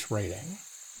base rating?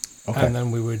 Okay. And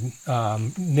then we would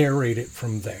narrate it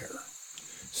from there.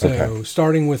 So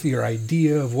starting with your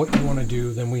idea of what you want to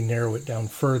do, then we narrow it down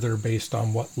further based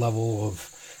on what level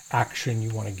of action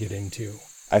you want to get into.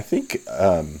 I think,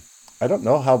 I don't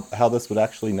know how this would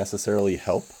actually necessarily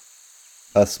help.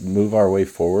 us move our way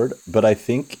forward. But I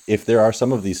think if there are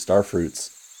some of these star fruits,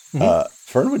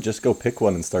 Fern would just go pick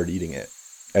one and start eating it,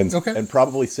 and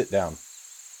probably sit down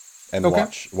and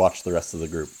watch the rest of the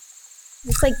group.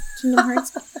 It's like Kingdom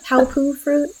Hearts Paopu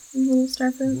fruit, little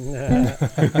star fruit. Yeah.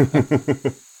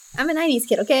 I'm a 90s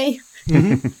kid, okay?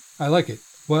 I like it.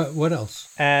 What else?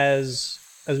 As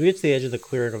we get to the edge of the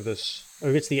clearing of this, or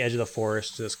we get to the edge of the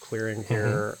forest, this clearing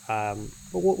here,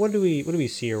 what do we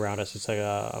see around us? It's like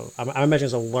I imagine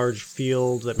it's a large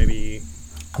field that maybe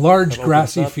large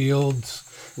grassy fields,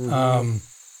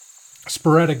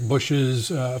 sporadic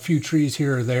bushes, a few trees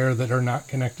here or there that are not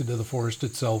connected to the forest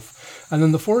itself, and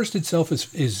then the forest itself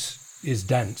is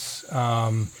dense.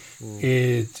 The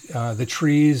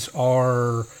trees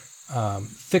are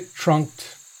thick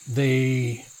trunked.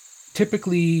 They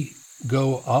typically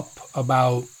go up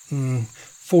about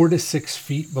 4 to 6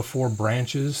 feet before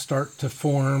branches start to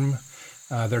form.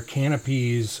 Their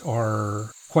canopies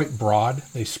are quite broad.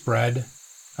 They spread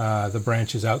the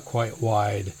branches out quite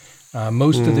wide.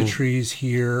 Most of the trees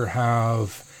here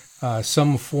have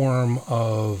some form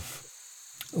of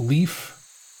leaf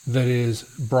that is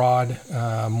broad,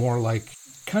 more like,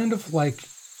 kind of like,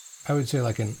 I would say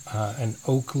like an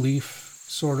oak leaf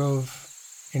sort of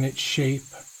in its shape.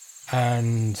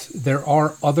 And there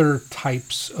are other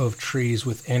types of trees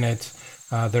within it.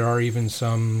 There are even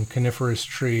some coniferous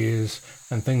trees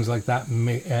and things like that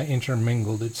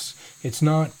intermingled. It's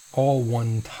not all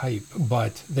one type,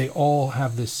 but they all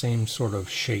have this same sort of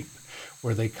shape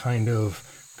where they kind of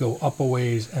go up a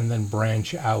ways and then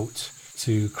branch out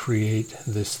to create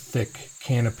this thick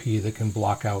canopy that can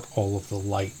block out all of the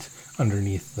light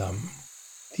underneath them.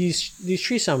 These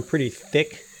trees sound pretty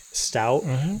thick, stout,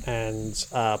 and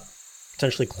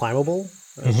potentially climbable.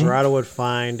 Zerata would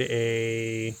find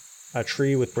a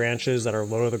tree with branches that are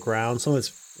low to the ground. Some of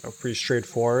it's pretty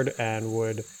straightforward, and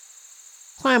would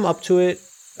climb up to it,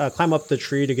 climb up the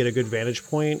tree to get a good vantage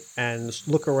point, and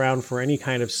look around for any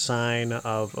kind of sign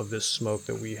of this smoke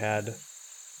that we had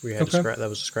that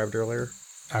was described earlier.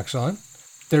 Excellent.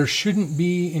 There shouldn't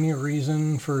be any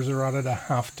reason for Zerata to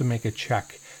have to make a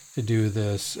check to do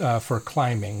this for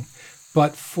climbing,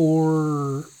 but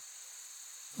for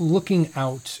looking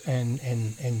out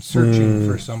and searching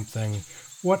for something,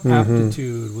 what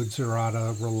aptitude would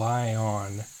Zerata rely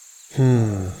on?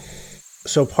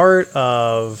 So part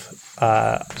of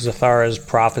Zathara's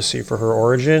prophecy for her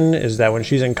origin is that when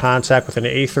she's in contact with an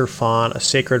aether font, a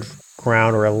sacred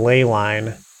ground, or a ley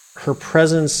line, her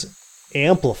presence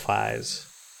amplifies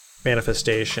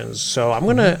manifestations. So I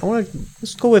want to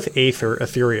let's go with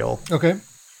ethereal. Okay.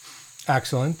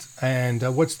 Excellent. And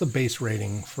what's the base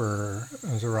rating for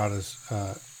Zerata's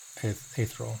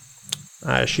ethereal?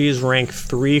 She's rank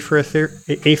 3 for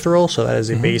ethereal, so that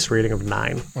is a base rating of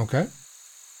 9. Okay.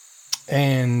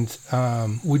 And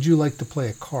would you like to play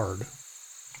a card?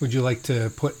 Would you like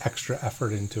to put extra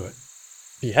effort into it?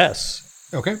 Yes.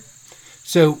 Okay.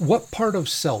 So what part of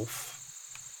self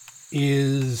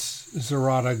is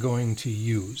Zerata going to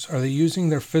use? Are they using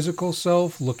their physical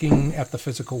self, looking at the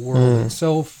physical world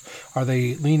itself? Are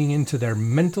they leaning into their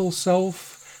mental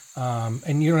self?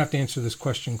 And you don't have to answer this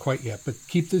question quite yet, but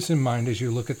keep this in mind as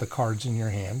you look at the cards in your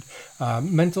hand.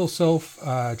 Mental self,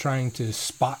 trying to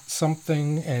spot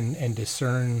something and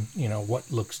discern,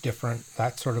 what looks different,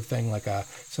 that sort of thing, like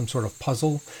some sort of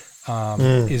puzzle.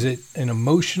 Is it an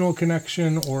emotional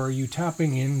connection, or are you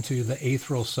tapping into the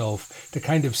ethereal self to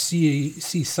kind of see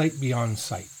sight beyond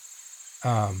sight?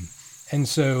 And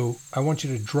so I want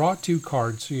you to draw 2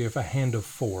 cards so you have a hand of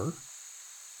 4,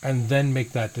 and then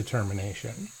make that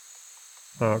determination.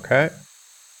 Okay.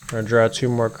 I'm going to draw 2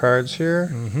 more cards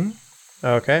here.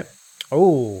 Okay.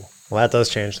 Oh, well, that does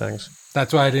change things.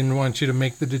 That's why I didn't want you to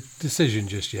make the decision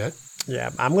just yet.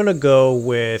 Yeah, I'm gonna go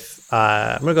with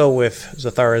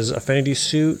Zathara's affinity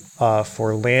suit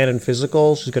for land and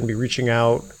physical. She's gonna be reaching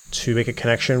out to make a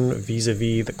connection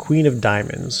vis-a-vis the Queen of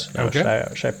Diamonds. Now, okay.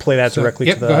 Should I play that directly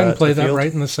to the go ahead and play that field?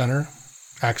 right in the center.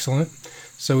 Excellent.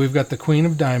 So we've got the Queen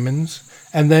of Diamonds,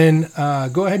 and then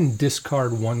go ahead and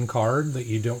discard 1 card that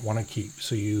you don't want to keep.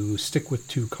 So you stick with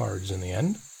 2 cards in the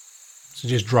end. So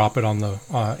just drop it on the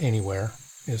anywhere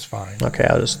is fine. Okay,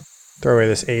 I'll just throw away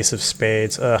this Ace of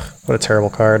Spades. Ugh, what a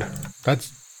terrible card.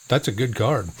 That's a good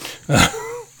card.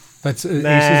 Aces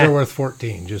are worth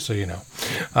 14, just so you know.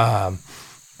 No,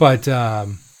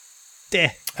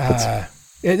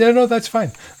 that's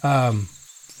fine.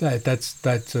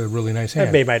 That's a really nice hand.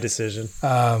 I made my decision.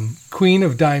 Queen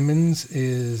of Diamonds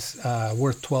is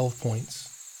worth 12 points,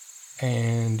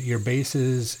 and your base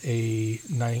is a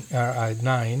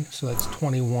 9, so that's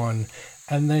 21,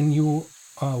 and then you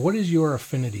what is your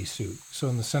affinity suit? So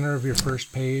in the center of your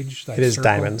first page, that It is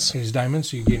circle, diamonds. It is diamonds,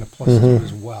 so you gain a +2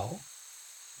 as well.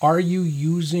 Are you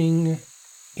using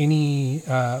any?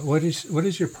 What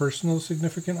is your personal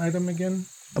significant item again?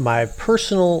 My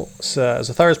personal,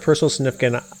 Zathar's personal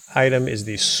significant item is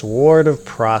the Sword of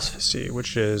Prophecy,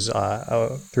 which is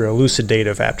through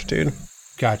elucidative aptitude.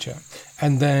 Gotcha.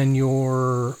 And then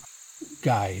your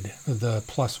guide, the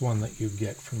 +1 that you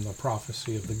get from the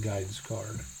prophecy of the guides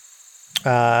card.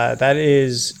 That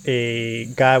is a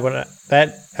guide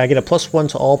that I get a +1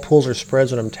 to all pulls or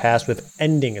spreads when I'm tasked with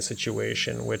ending a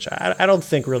situation, which I don't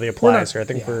think really applies here. I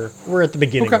think we're at the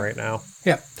beginning right now.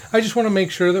 Yeah, I just want to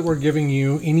make sure that we're giving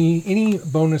you any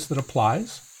bonus that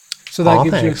applies. So that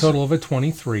gives you a total of a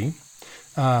 23.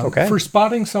 Okay. For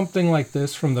spotting something like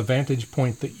this from the vantage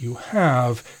point that you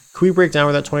have. Can we break down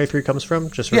where that 23 comes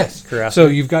from? Just for curiosity. So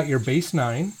you've got your base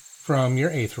 9 from your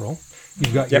Aetheril.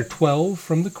 You've got your 12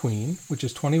 from the Queen, which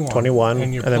is 21. 21,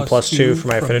 and then +2 for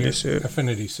my affinity suit.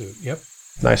 Affinity suit, yep.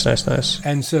 Nice.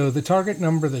 And so the target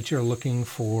number that you're looking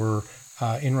for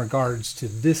in regards to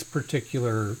this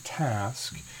particular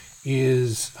task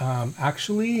is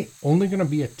actually only going to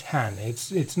be a 10.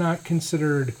 It's not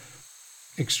considered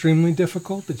extremely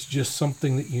difficult. It's just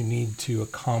something that you need to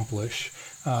accomplish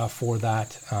for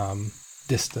that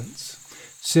distance.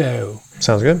 So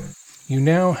sounds good. You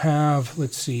now have,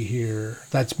 let's see here,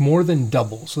 that's more than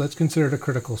double. So that's considered a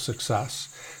critical success.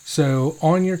 So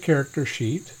on your character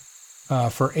sheet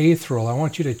for Aetheril, I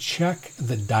want you to check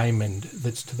the diamond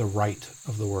that's to the right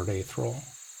of the word Aetheril.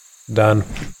 Done.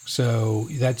 So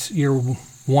that's your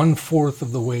 1/4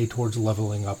 of the way towards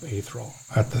leveling up Aetheril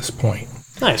at this point.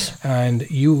 Nice. And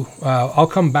I'll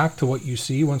come back to what you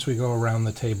see once we go around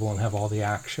the table and have all the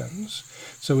actions.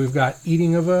 So we've got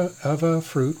eating of a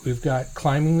fruit. We've got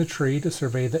climbing the tree to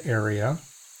survey the area.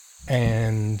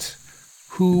 And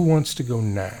who wants to go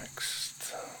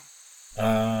next?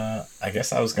 I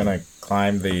guess I was gonna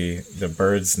climb the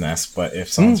bird's nest, but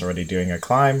if someone's already doing a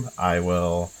climb, I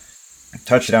will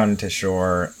touch down into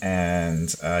shore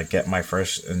and get my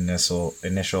first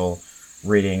initial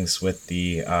readings with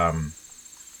the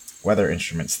weather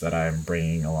instruments that I'm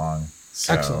bringing along.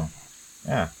 So, excellent.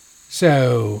 Yeah.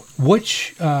 So,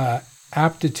 which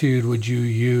aptitude would you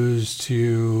use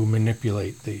to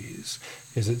manipulate these?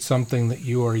 Is it something that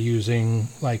you are using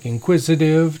like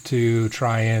inquisitive to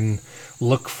try and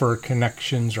look for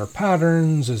connections or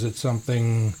patterns? Is it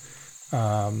something...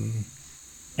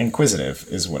 Inquisitive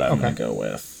is what I'm going to go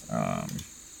with.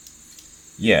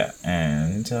 Yeah,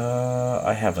 and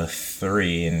I have a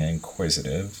 3 in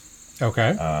inquisitive.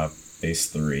 Okay. Base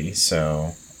 3,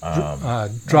 so...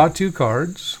 draw 2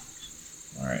 cards.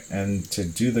 All right, and to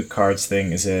do the cards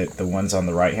thing, is it the ones on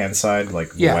the right-hand side,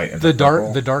 like the white and the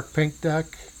purple? dark pink deck?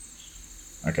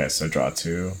 Okay, so draw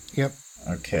 2. Yep.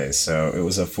 Okay, so it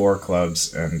was a 4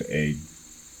 clubs and a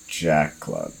jack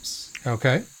clubs.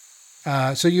 Okay.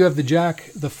 So you have the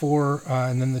jack, the 4,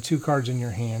 and then the 2 cards in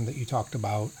your hand that you talked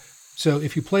about. So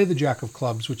if you play the jack of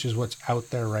clubs, which is what's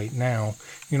out there right now,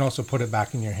 you can also put it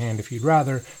back in your hand if you'd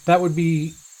rather. That would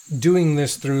be doing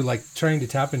this through like trying to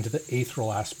tap into the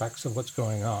Aetheril aspects of what's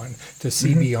going on, to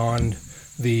see beyond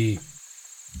the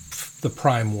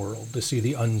prime world, to see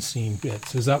the unseen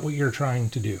bits. Is that what you're trying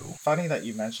to do? Funny that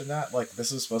you mentioned that. Like,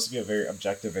 this is supposed to be a very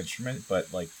objective instrument,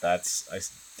 but like that's, I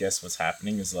guess what's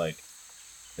happening is like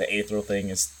the Aetheril thing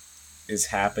is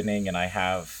happening, and I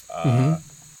have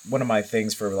one of my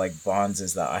things for like bonds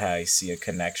is that I see a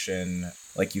connection.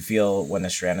 Like, you feel when a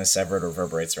strand is severed or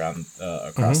reverberates around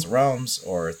across the realms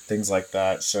or things like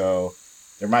that. So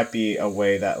there might be a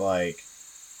way that, like,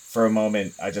 for a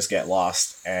moment I just get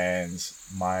lost, and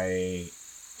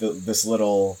this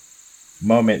little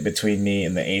moment between me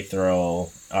and the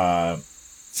Aetheril,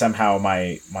 somehow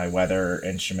my weather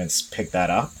instruments pick that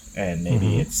up, and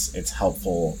maybe it's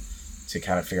helpful to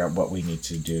kind of figure out what we need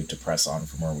to do to press on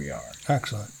from where we are.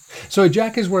 Excellent. So a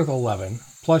jack is worth 11.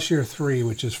 Plus your 3,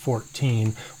 which is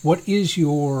 14. What is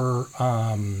your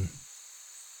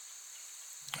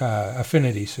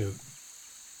affinity suit?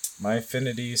 My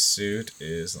affinity suit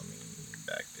is, let me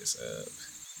back this up.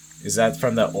 Is that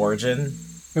from the origin?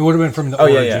 It would have been from the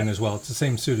origin as well. It's the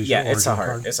same suit as your origin it's a heart.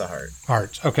 card. It's a heart.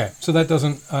 Hearts. Okay, so that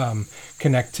doesn't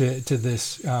connect to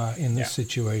this in this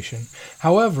situation.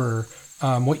 However,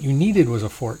 what you needed was a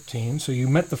 14, so you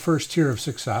met the first tier of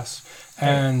success,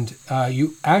 and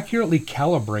you accurately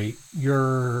calibrate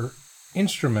your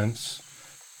instruments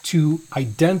to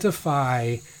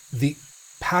identify the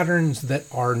patterns that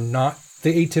are not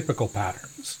the atypical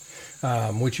patterns,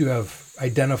 which you have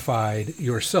identified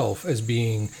yourself as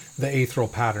being the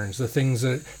Aetheril patterns, the things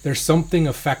that there's something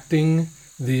affecting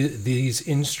these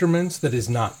instruments that is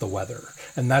not the weather.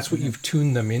 And that's what you've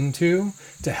tuned them into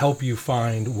to help you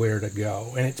find where to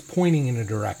go. And it's pointing in a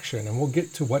direction. And we'll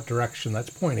get to what direction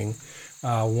that's pointing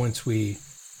once we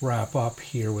wrap up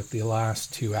here with the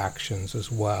last two actions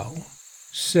as well.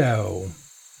 So,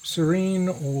 Serene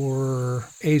or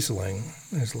Aisling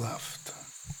is left.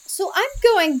 So I'm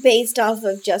going based off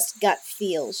of just gut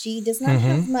feel. She does not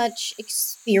have much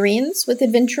experience with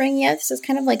adventuring yet. This is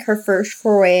kind of like her first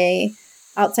foray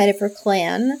outside of her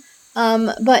clan.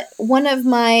 But one of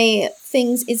my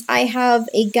things is I have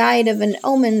a guide of an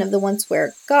omen of the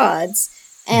Once-Were Gods.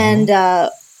 And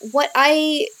what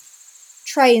I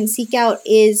try and seek out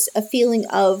is a feeling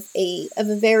of a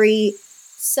very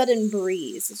sudden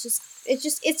breeze. It's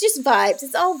just vibes.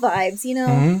 It's all vibes, you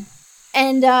know?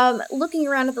 And looking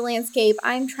around at the landscape,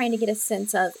 I'm trying to get a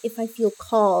sense of if I feel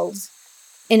called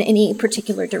in any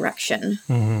particular direction.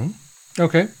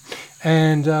 Okay.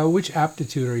 And which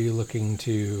aptitude are you looking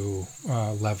to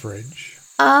leverage?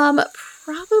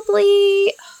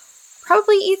 Probably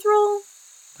ethereal.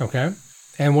 Okay.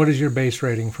 And what is your base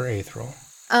rating for ethereal?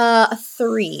 A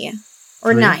 3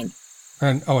 or 9.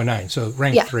 And a 9. So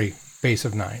rank 3, base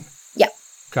of 9. Yeah.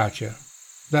 Gotcha.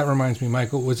 That reminds me,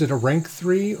 Michael, was it a rank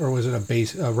 3 or was it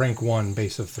a rank 1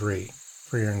 base of 3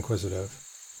 for your inquisitive?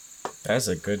 That's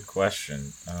a good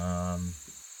question.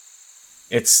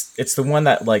 It's the one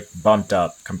that like bumped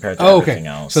up compared to everything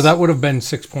else. So that would have been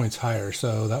 6 points higher.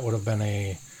 So that would have been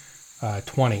a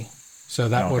 20. So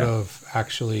that would have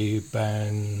actually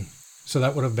been. So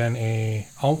that would have been a.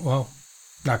 Oh well,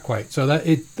 not quite. So that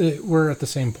we're at the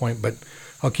same point, but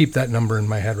I'll keep that number in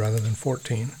my head rather than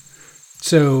 14.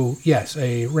 So yes,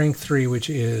 a rank 3, which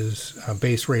is a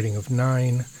base rating of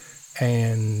 9,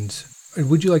 and.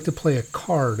 Would you like to play a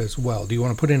card as well? Do you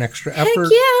want to put in extra effort?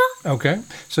 Heck yeah. Okay.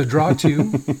 So draw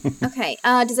 2. Okay.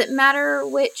 Does it matter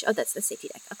which? Oh, that's the safety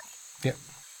deck. Okay. Yep.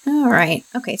 All right.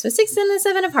 Okay. So 6 and a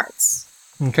 7 of hearts.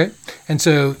 Okay. And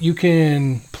so you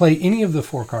can play any of the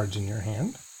 4 cards in your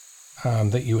hand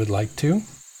that you would like to.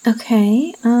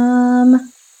 Okay.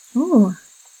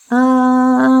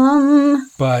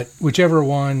 But whichever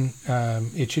one,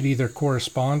 it should either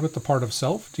correspond with the part of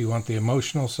self. Do you want the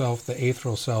emotional self, the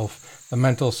ethereal self, the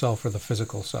mental self, or the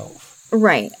physical self?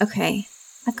 Right. Okay.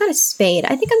 I've got a spade.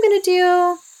 I think I'm gonna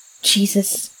do.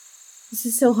 Jesus, this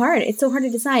is so hard. It's so hard to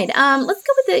decide. Let's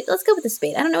go with the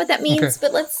spade. I don't know what that means,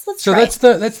 but let's so try.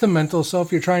 That's the mental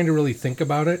self. You're trying to really think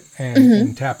about it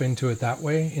and tap into it that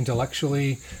way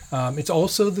intellectually. It's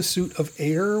also the suit of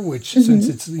air, which since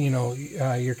it's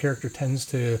your character tends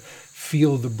to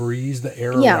feel the breeze, the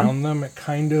air around them. It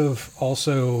kind of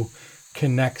also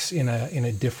connects in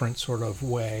a different sort of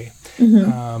way.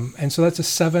 And so that's a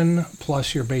 7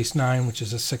 plus your base 9, which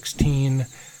is a 16.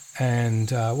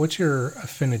 And what's your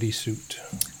affinity suit?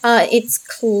 It's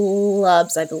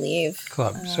clubs, I believe.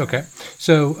 Clubs, okay.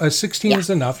 So a 16 is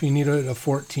enough. You need a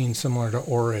 14 similar to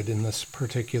Orid in this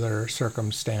particular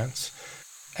circumstance.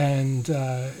 And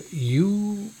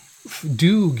you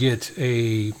do get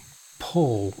a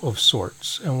pull of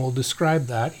sorts, and we'll describe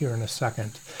that here in a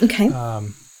second. Okay.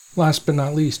 Last but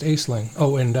not least, Aisling.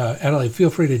 Oh, and Adelaide, feel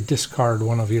free to discard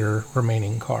one of your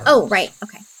remaining cards. Oh, right.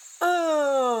 Okay.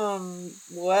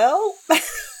 Well.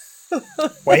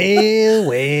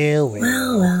 Well.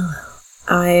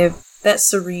 I bet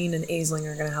Serene and Aisling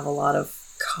are going to have a lot of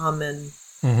common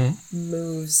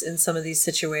moves in some of these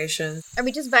situations. Are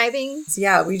we just vibing?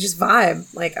 Yeah, we just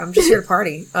vibe. Like, I'm just here to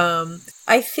party.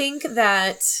 I think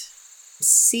that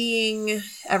seeing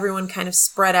everyone kind of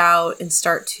spread out and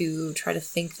start to try to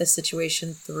think the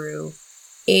situation through,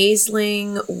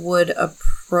 Aisling would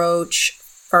approach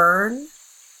Fern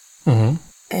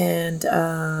and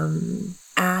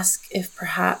ask if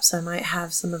perhaps I might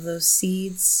have some of those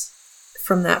seeds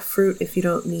from that fruit if you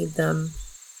don't need them.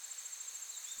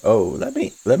 Oh, let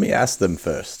me ask them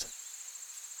first.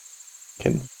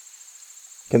 Can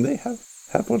they have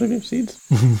one of your seeds?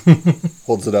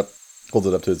 Holds it up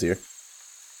to his ear.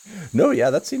 No,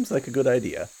 yeah, that seems like a good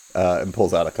idea. And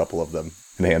pulls out a couple of them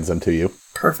and hands them to you.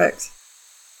 Perfect.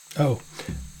 Oh,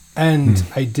 and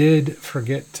I did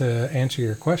forget to answer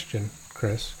your question,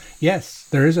 Chris. Yes,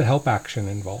 there is a help action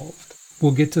involved.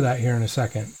 We'll get to that here in a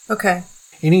second. Okay.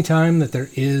 Anytime that there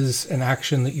is an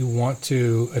action that you want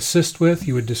to assist with,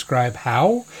 you would describe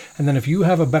how, and then if you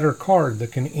have a better card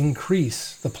that can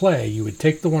increase the play, you would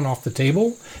take the one off the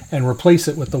table and replace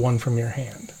it with the one from your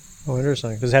hand. Oh,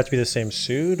 interesting. Does it have to be the same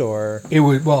suit, or? It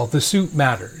would. Well, the suit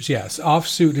matters, yes. Off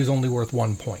suit is only worth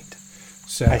 1 point.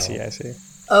 So I see.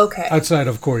 Okay. Outside,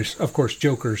 of course,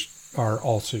 jokers are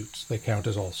all suits. They count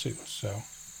as all suits, so.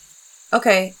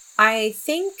 Okay. I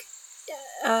think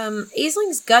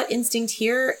Aisling's gut instinct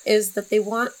here is that they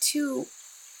want to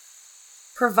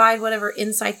provide whatever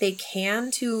insight they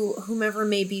can to whomever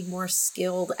may be more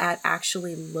skilled at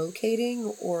actually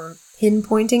locating or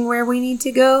pinpointing where we need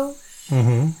to go.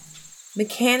 Mm-hmm.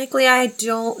 Mechanically, I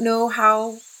don't know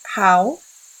how,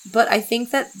 but I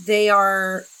think that they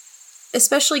are,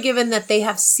 especially given that they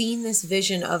have seen this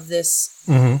vision of this,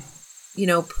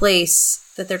 place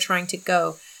that they're trying to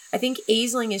go. I think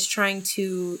Aisling is trying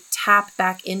to tap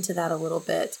back into that a little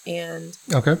bit. And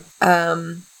okay.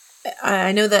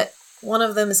 I know that one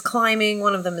of them is climbing,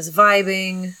 one of them is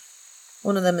vibing,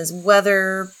 one of them is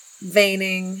weather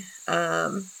veining,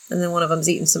 and then one of them's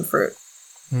eating some fruit.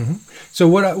 Mm-hmm. So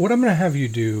what I'm going to have you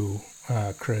do,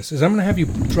 Chris, is I'm going to have you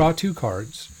draw 2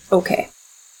 cards. Okay.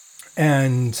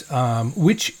 And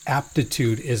which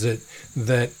aptitude is it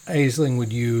that Aisling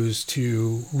would use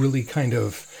to really kind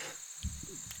of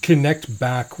connect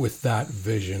back with that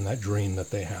vision, that dream that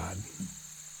they had?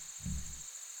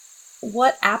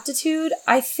 What aptitude?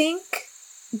 I think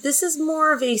this is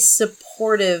more of a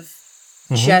supportive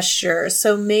gesture.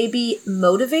 So maybe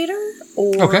motivator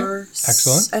or... Okay,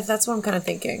 excellent. That's what I'm kind of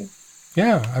thinking.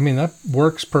 Yeah, I mean, that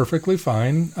works perfectly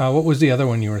fine. What was the other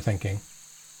one you were thinking?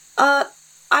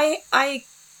 I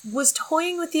was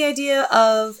toying with the idea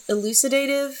of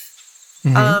elucidative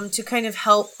to kind of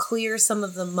help clear some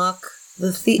of the muck,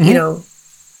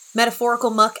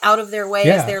 metaphorical muck out of their way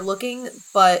as they're looking,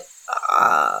 but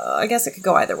I guess it could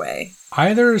go either way.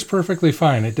 Either is perfectly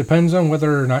fine. It depends on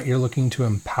whether or not you're looking to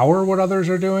empower what others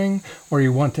are doing or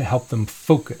you want to help them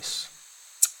focus.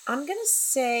 I'm going to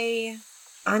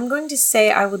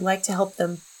say I would like to help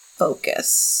them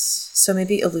focus. So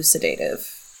maybe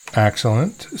elucidative.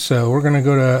 Excellent. So we're going to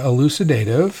go to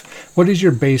elucidative. What is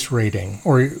your base rating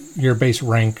or your base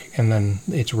rank and then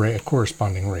its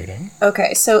corresponding rating?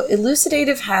 Okay, so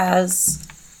elucidative has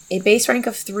a base rank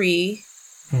of 3,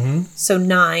 so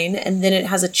 9, and then it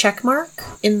has a check mark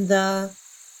in the,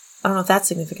 I don't know if that's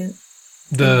significant.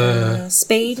 The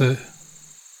spade.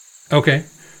 Okay.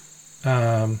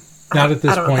 Not at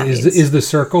this point. Is the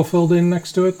circle filled in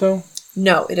next to it though?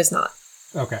 No, it is not.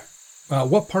 Okay.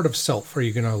 What part of self are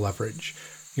you going to leverage?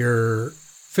 Your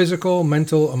physical,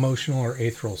 mental, emotional, or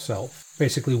ethereal self?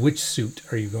 Basically, which suit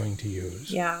are you going to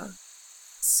use? Yeah.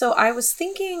 So I was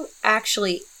thinking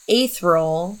actually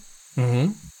ethereal.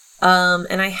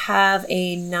 And I have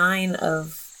a 9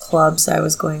 of clubs I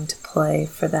was going to play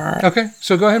for that. Okay.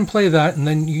 So go ahead and play that, and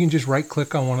then you can just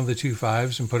right-click on one of the 2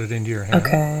 5s and put it into your hand.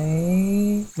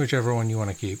 Okay. Whichever one you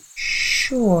want to keep.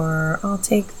 Sure. I'll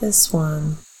take this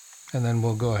one. And then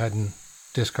we'll go ahead and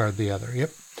discard the other.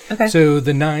 Yep. Okay. So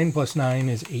the 9 plus 9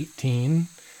 is 18.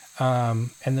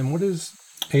 And then what is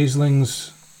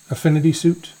Aisling's affinity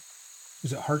suit?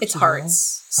 Is it hearts? It's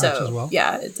hearts. Well? Hearts as well?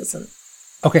 Yeah, it doesn't.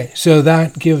 Okay, so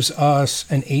that gives us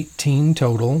an 18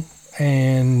 total.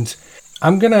 And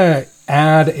I'm going to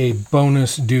add a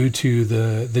bonus due to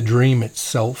the dream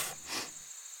itself.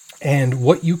 And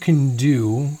what you can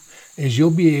do is you'll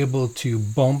be able to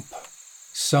bump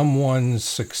someone's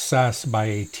success by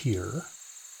a tier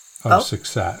of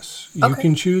success. You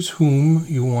can choose whom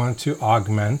you want to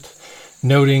augment,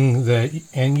 noting that,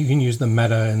 and you can use the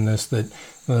meta in this, that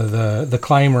the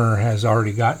climber has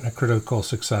already gotten a critical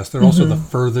success. They're also the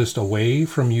furthest away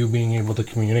from you being able to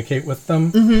communicate with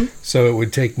them. So it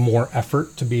would take more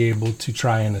effort to be able to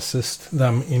try and assist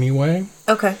them anyway.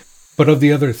 Okay. But of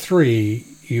the other 3,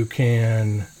 you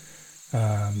can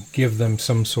give them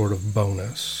some sort of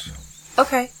bonus.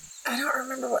 Okay. I don't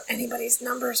remember what anybody's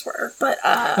numbers were, but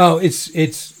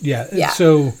yeah.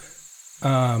 So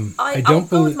I'll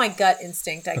go with my gut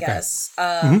instinct, I guess.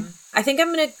 I think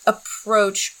I'm going to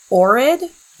approach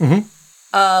Orid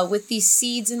with these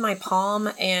seeds in my palm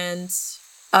and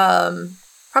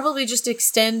probably just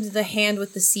extend the hand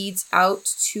with the seeds out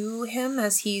to him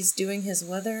as he's doing his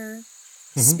weather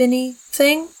spinny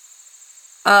thing.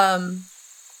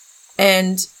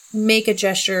 And make a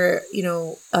gesture,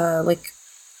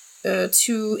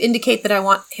 to indicate that I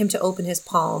want him to open his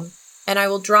palm. And I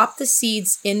will drop the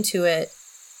seeds into it,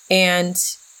 and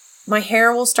my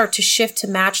hair will start to shift to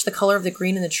match the color of the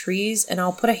green in the trees, and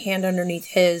I'll put a hand underneath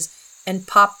his and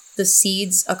pop the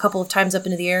seeds a couple of times up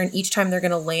into the air, and each time they're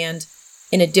going to land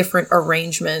in a different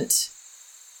arrangement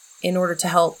in order to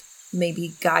help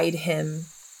maybe guide him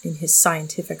in his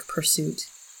scientific pursuit.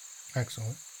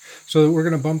 Excellent. So we're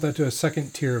going to bump that to a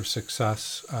second tier of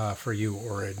success for you,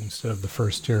 Orid, instead of the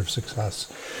first tier of success.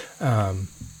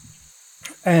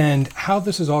 And how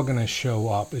this is all going to show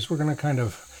up is we're going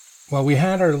to we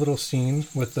had our little scene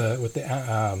with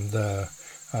the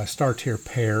star tier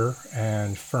Pear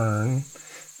and Fern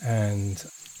and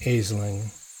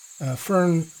Aisling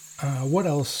Fern, what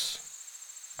else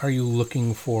are you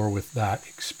looking for with that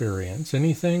experience?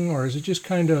 Anything, or is it just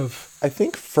kind of... I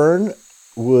think Fern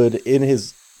would, in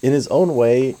his own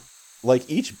way, like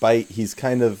each bite, he's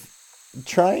kind of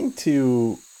trying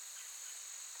to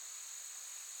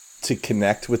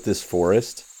connect with this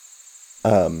forest,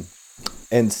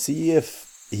 and see if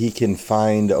he can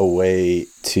find a way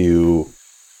to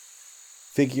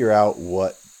figure out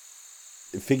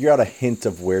a hint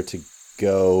of where to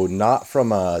go, not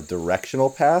from a directional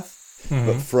path,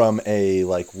 but from a,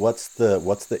 like, what's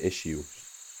the issue?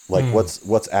 Like,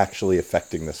 what's actually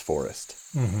affecting this forest?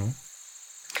 Mm-hmm.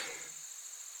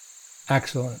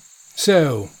 Excellent.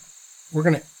 So we're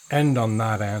going to end on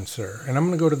that answer, and I'm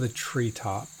going to go to the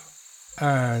treetop.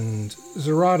 And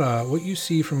Zarada, what you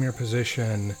see from your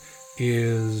position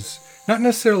is not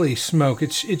necessarily smoke.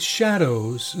 It's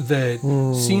shadows that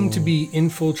seem to be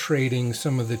infiltrating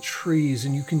some of the trees,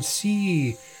 and you can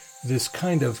see this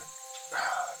kind of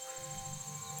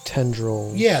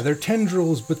tendrils. Yeah, they're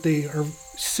tendrils, but they are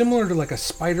similar to like a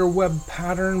spider web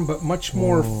pattern, but much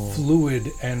more fluid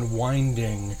and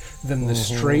winding than the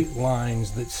straight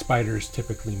lines that spiders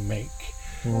typically make.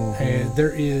 And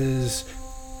there is...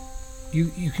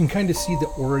 You can kind of see the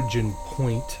origin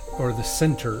point, or the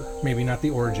center, maybe not the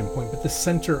origin point, but the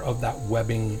center of that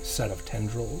webbing set of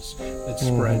tendrils that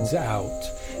spreads out.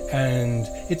 And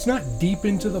it's not deep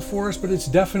into the forest, but it's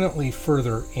definitely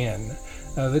further in.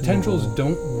 The tendrils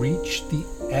don't reach the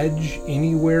edge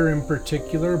anywhere in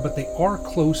particular, but they are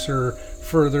closer,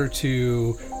 further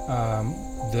to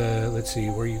let's see,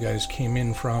 where you guys came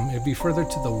in from. It'd be further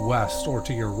to the west or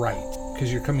to your right,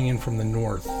 because you're coming in from the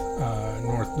northwest.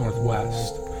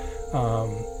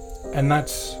 And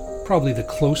that's probably the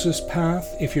closest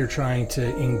path if you're trying to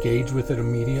engage with it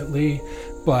immediately,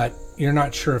 but you're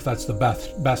not sure if that's the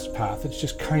best path. It's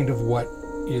just kind of what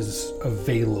is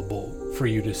available for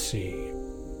you to see.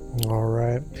 All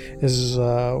right.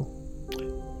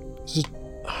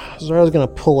 Zara's going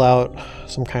to pull out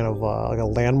some kind of like a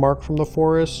landmark from the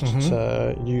forest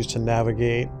to use to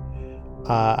navigate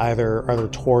either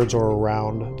towards or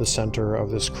around the center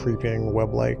of this creeping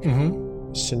web-like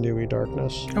sinewy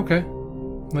darkness. Okay.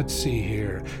 Let's see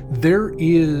here. There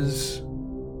is,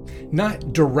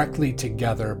 not directly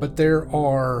together, but there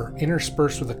are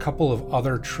interspersed with a couple of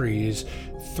other trees,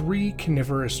 3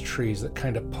 coniferous trees that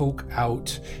kind of poke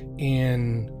out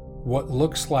in what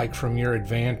looks like, from your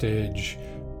advantage,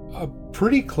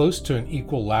 pretty close to an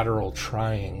equilateral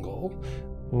triangle.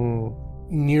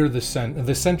 Near the center.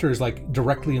 The center is like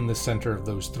directly in the center of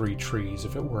those 3 trees,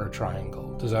 if it were a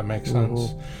triangle. Does that make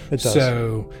sense? It does.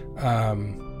 So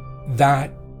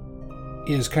that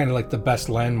is kind of like the best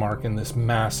landmark in this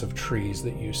mass of trees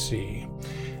that you see.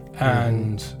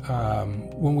 And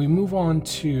when we move on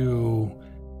to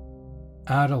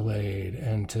Adelaide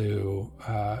and to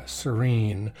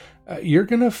Serene, you're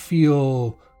going to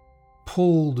feel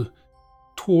pulled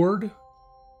toward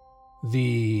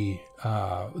the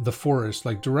forest,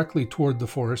 like directly toward the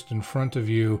forest in front of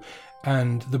you,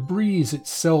 and the breeze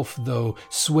itself, though,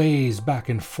 sways back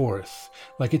and forth.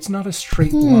 Like it's not a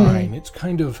straight line. It's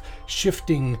kind of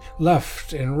shifting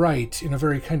left and right in a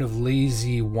very kind of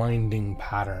lazy, winding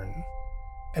pattern.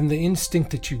 And the instinct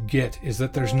that you get is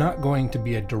that there's not going to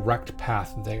be a direct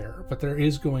path there, but there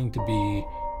is going to be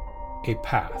a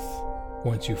path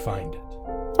once you find it.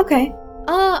 Okay.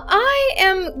 I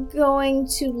am going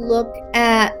to look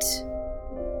at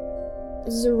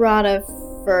Zarada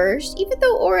first. Even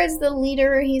though Ora's the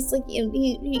leader, he's like, you know,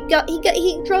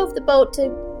 he drove the boat to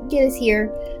get us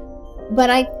here. But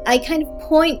I kind of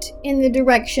point in the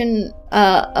direction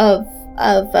of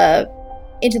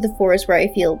into the forest where I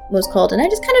feel most called, and I'm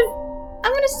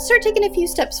gonna start taking a few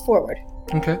steps forward.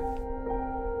 Okay.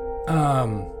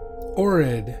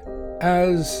 Orid,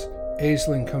 as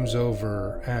Aisling comes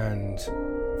over and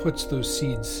puts those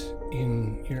seeds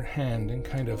in your hand and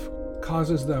kind of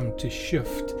causes them to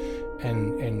shift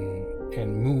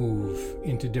and move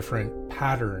into different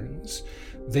patterns,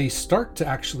 they start to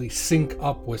actually sync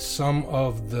up with some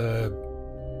of the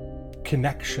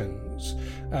connections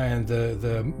and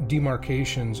the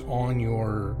demarcations on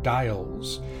your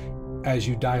dials as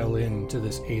you dial into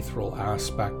this aetherial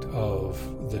aspect of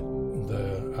the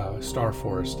star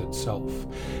forest itself.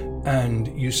 And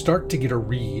you start to get a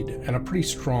read and a pretty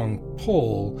strong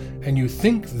pull, and you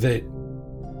think that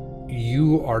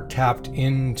you are tapped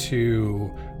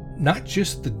into not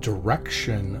just the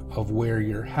direction of where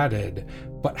you're headed,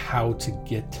 but how to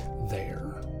get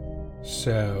there.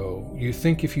 So you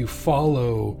think if you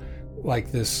follow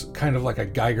like this kind of like a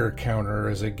Geiger counter.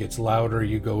 As it gets louder,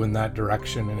 you go in that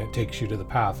direction and it takes you to the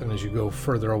path, and as you go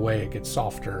further away, it gets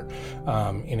softer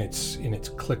in its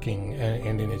clicking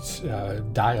and in its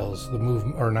dials. The move,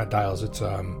 or not dials, it's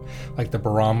like the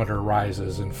barometer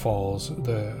rises and falls.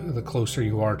 The closer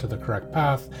you are to the correct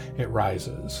path, it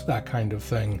rises, that kind of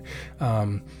thing.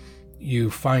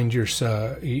 You find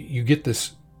yourself, you get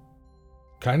this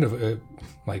kind of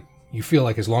like, you feel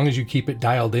like as long as you keep it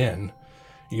dialed in,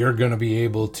 you're going to be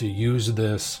able to use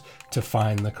this to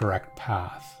find the correct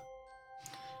path.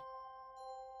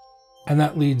 And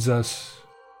that leads us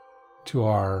to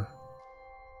our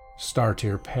star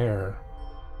tier pair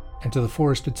and to the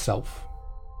forest itself.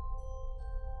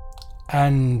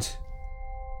 And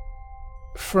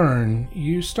Fern,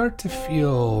 you start to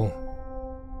feel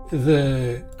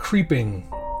the creeping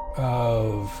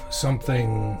of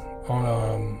something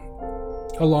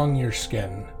along your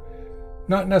skin.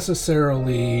 Not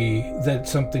necessarily that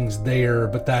something's there,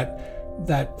 but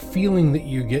that feeling that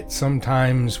you get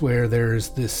sometimes where there's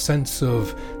this sense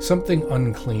of something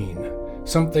unclean,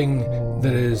 something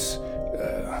that is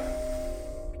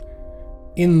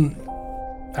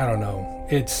I don't know,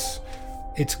 it's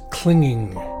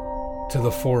clinging to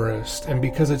the forest, and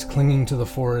because it's clinging to the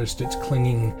forest, it's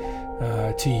clinging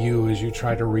to you as you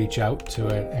try to reach out to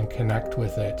it and connect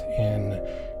with it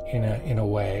in a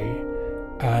way.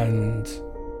 And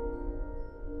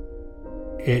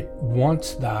it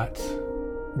wants that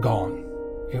gone.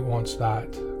 It wants that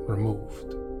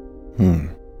removed.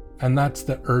 And that's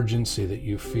the urgency that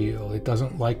you feel. It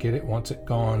doesn't like it. It wants it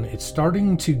gone. It's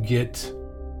starting to get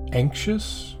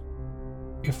anxious,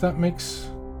 if that makes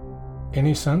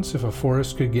any sense. If a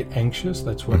forest could get anxious,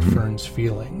 that's what Fern's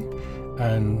feeling.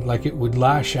 And like it would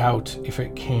lash out if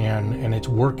it can, and it's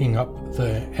working up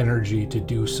the energy to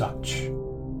do such.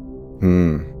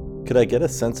 Could I get a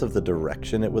sense of the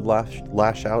direction it would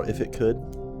lash out if it could?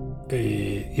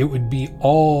 It would be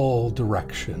all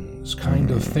directions.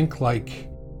 Kind of think like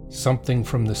something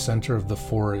from the center of the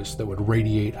forest that would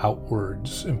radiate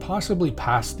outwards and possibly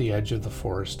past the edge of the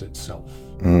forest itself.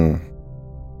 I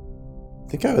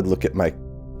think I would look at my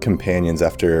companions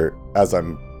as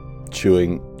I'm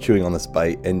chewing on this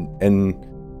bite, and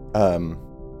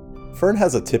Fern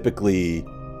has a typically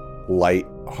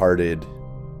light-hearted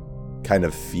kind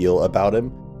of feel about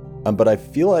him, but I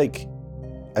feel like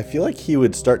he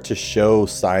would start to show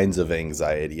signs of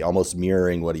anxiety, almost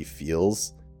mirroring what he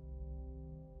feels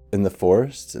in the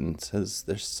forest, and says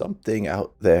there's something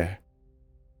out there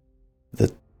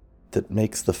that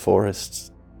makes the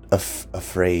forest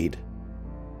afraid.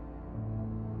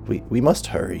 We must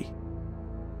hurry,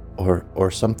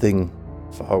 or something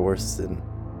far worse than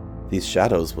these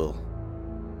shadows will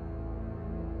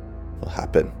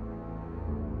happen.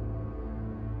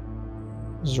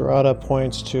 Zerata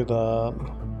points to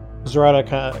Zerata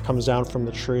kind of comes down from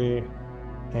the tree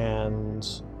and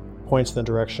points in the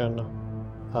direction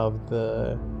of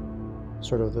the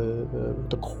sort of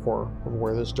the core of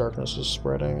where this darkness is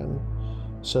spreading, and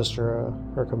says to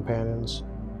her companions,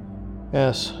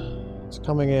 "Yes, it's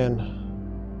coming in,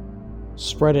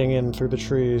 spreading in through the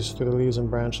trees, through the leaves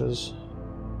and branches,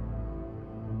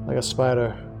 like a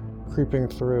spider creeping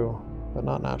through, but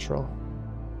not natural."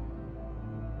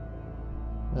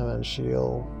 And then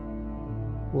she'll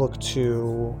look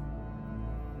to.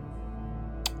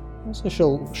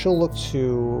 She'll look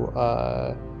to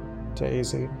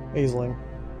Aisling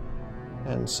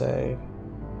and say,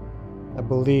 "I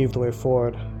believe the way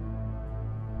forward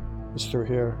is through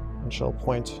here," and she'll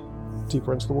point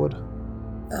deeper into the wood.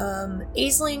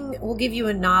 Aisling will give you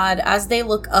a nod. As they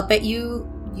look up at you,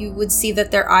 you would see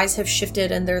that their eyes have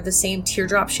shifted and they're the same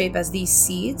teardrop shape as these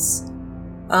seeds.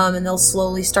 And they'll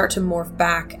slowly start to morph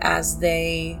back as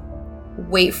they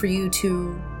wait for you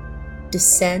to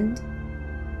descend.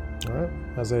 All right.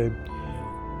 As they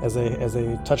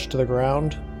touch to the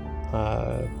ground,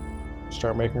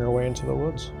 start making her way into the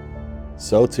woods.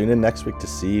 So tune in next week to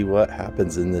see what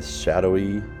happens in this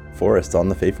shadowy forest on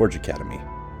the Faeforge Academy.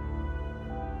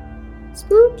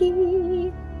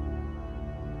 Spooky!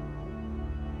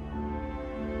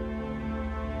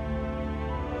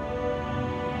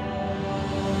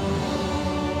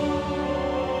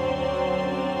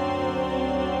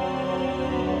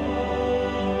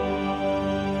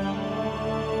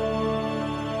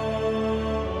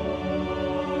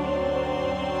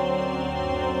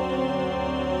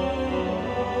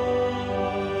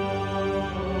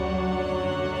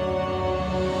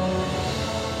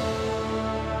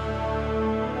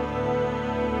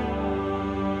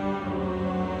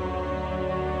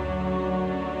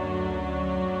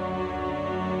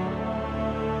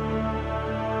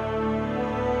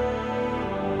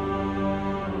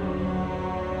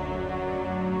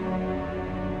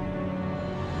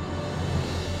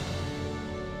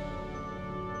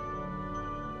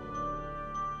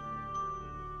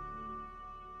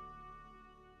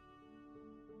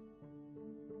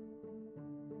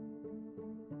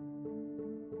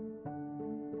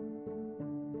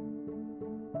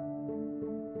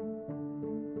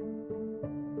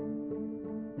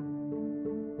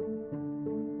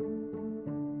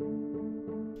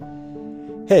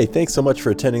 Hey, thanks so much for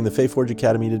attending the Faeforge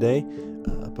Academy today.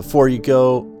 Before you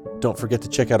go, don't forget to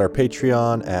check out our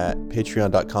Patreon at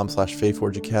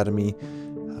patreon.com/Faeforge Academy.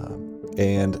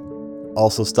 And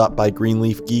also stop by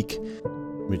Greenleaf Geek,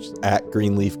 which is at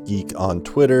Greenleaf Geek on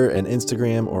Twitter and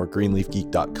Instagram, or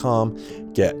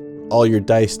greenleafgeek.com. Get all your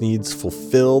dice needs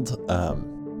fulfilled.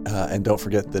 And don't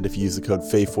forget that if you use the code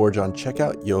Faeforge on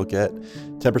checkout, you'll get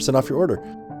 10% off your order.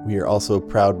 We are also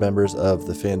proud members of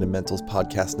the Fandomentals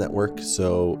Podcast Network,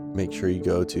 so make sure you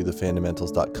go to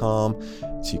thefandomentals.com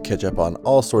to catch up on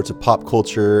all sorts of pop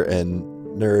culture and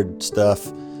nerd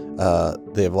stuff.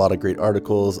 They have a lot of great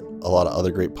articles, a lot of other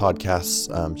great podcasts.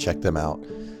 Check them out.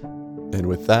 And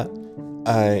with that,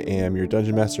 I am your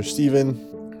Dungeon Master, Steven.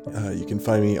 You can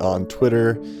find me on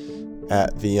Twitter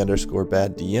at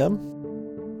 @the_baddDM.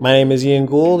 My name is Ian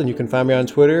Gould, and you can find me on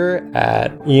Twitter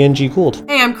at ENGGould.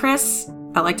 Hey, I'm Chris.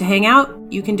 I like to hang out.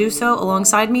 You can do so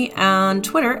alongside me on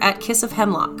Twitter at Kiss of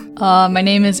Hemlock. My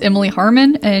name is Emily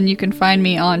Harmon, and you can find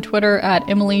me on Twitter at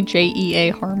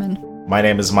EmilyJEA Harmon. My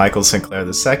name is Michael Sinclair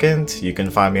II. You can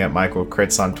find me at Michael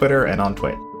Crits on Twitter and on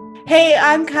Twitch. Hey,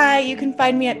 I'm Kai. You can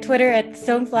find me at Twitter at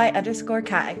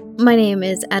stonefly_Kai. My name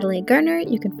is Adelaide Garner.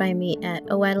 You can find me at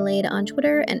OAdelaide on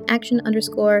Twitter and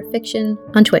action_fiction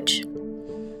on Twitch.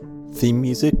 Theme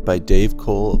music by Dave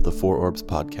Cole of the Four Orbs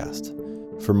Podcast.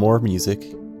 For more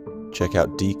music, check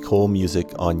out D. Cole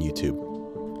Music on YouTube.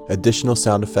 Additional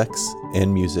sound effects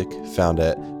and music found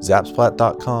at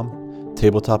zapsplat.com,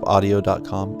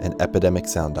 tabletopaudio.com, and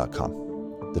epidemicsound.com.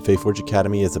 The Faeforge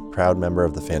Academy is a proud member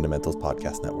of the Fandomentals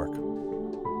Podcast Network.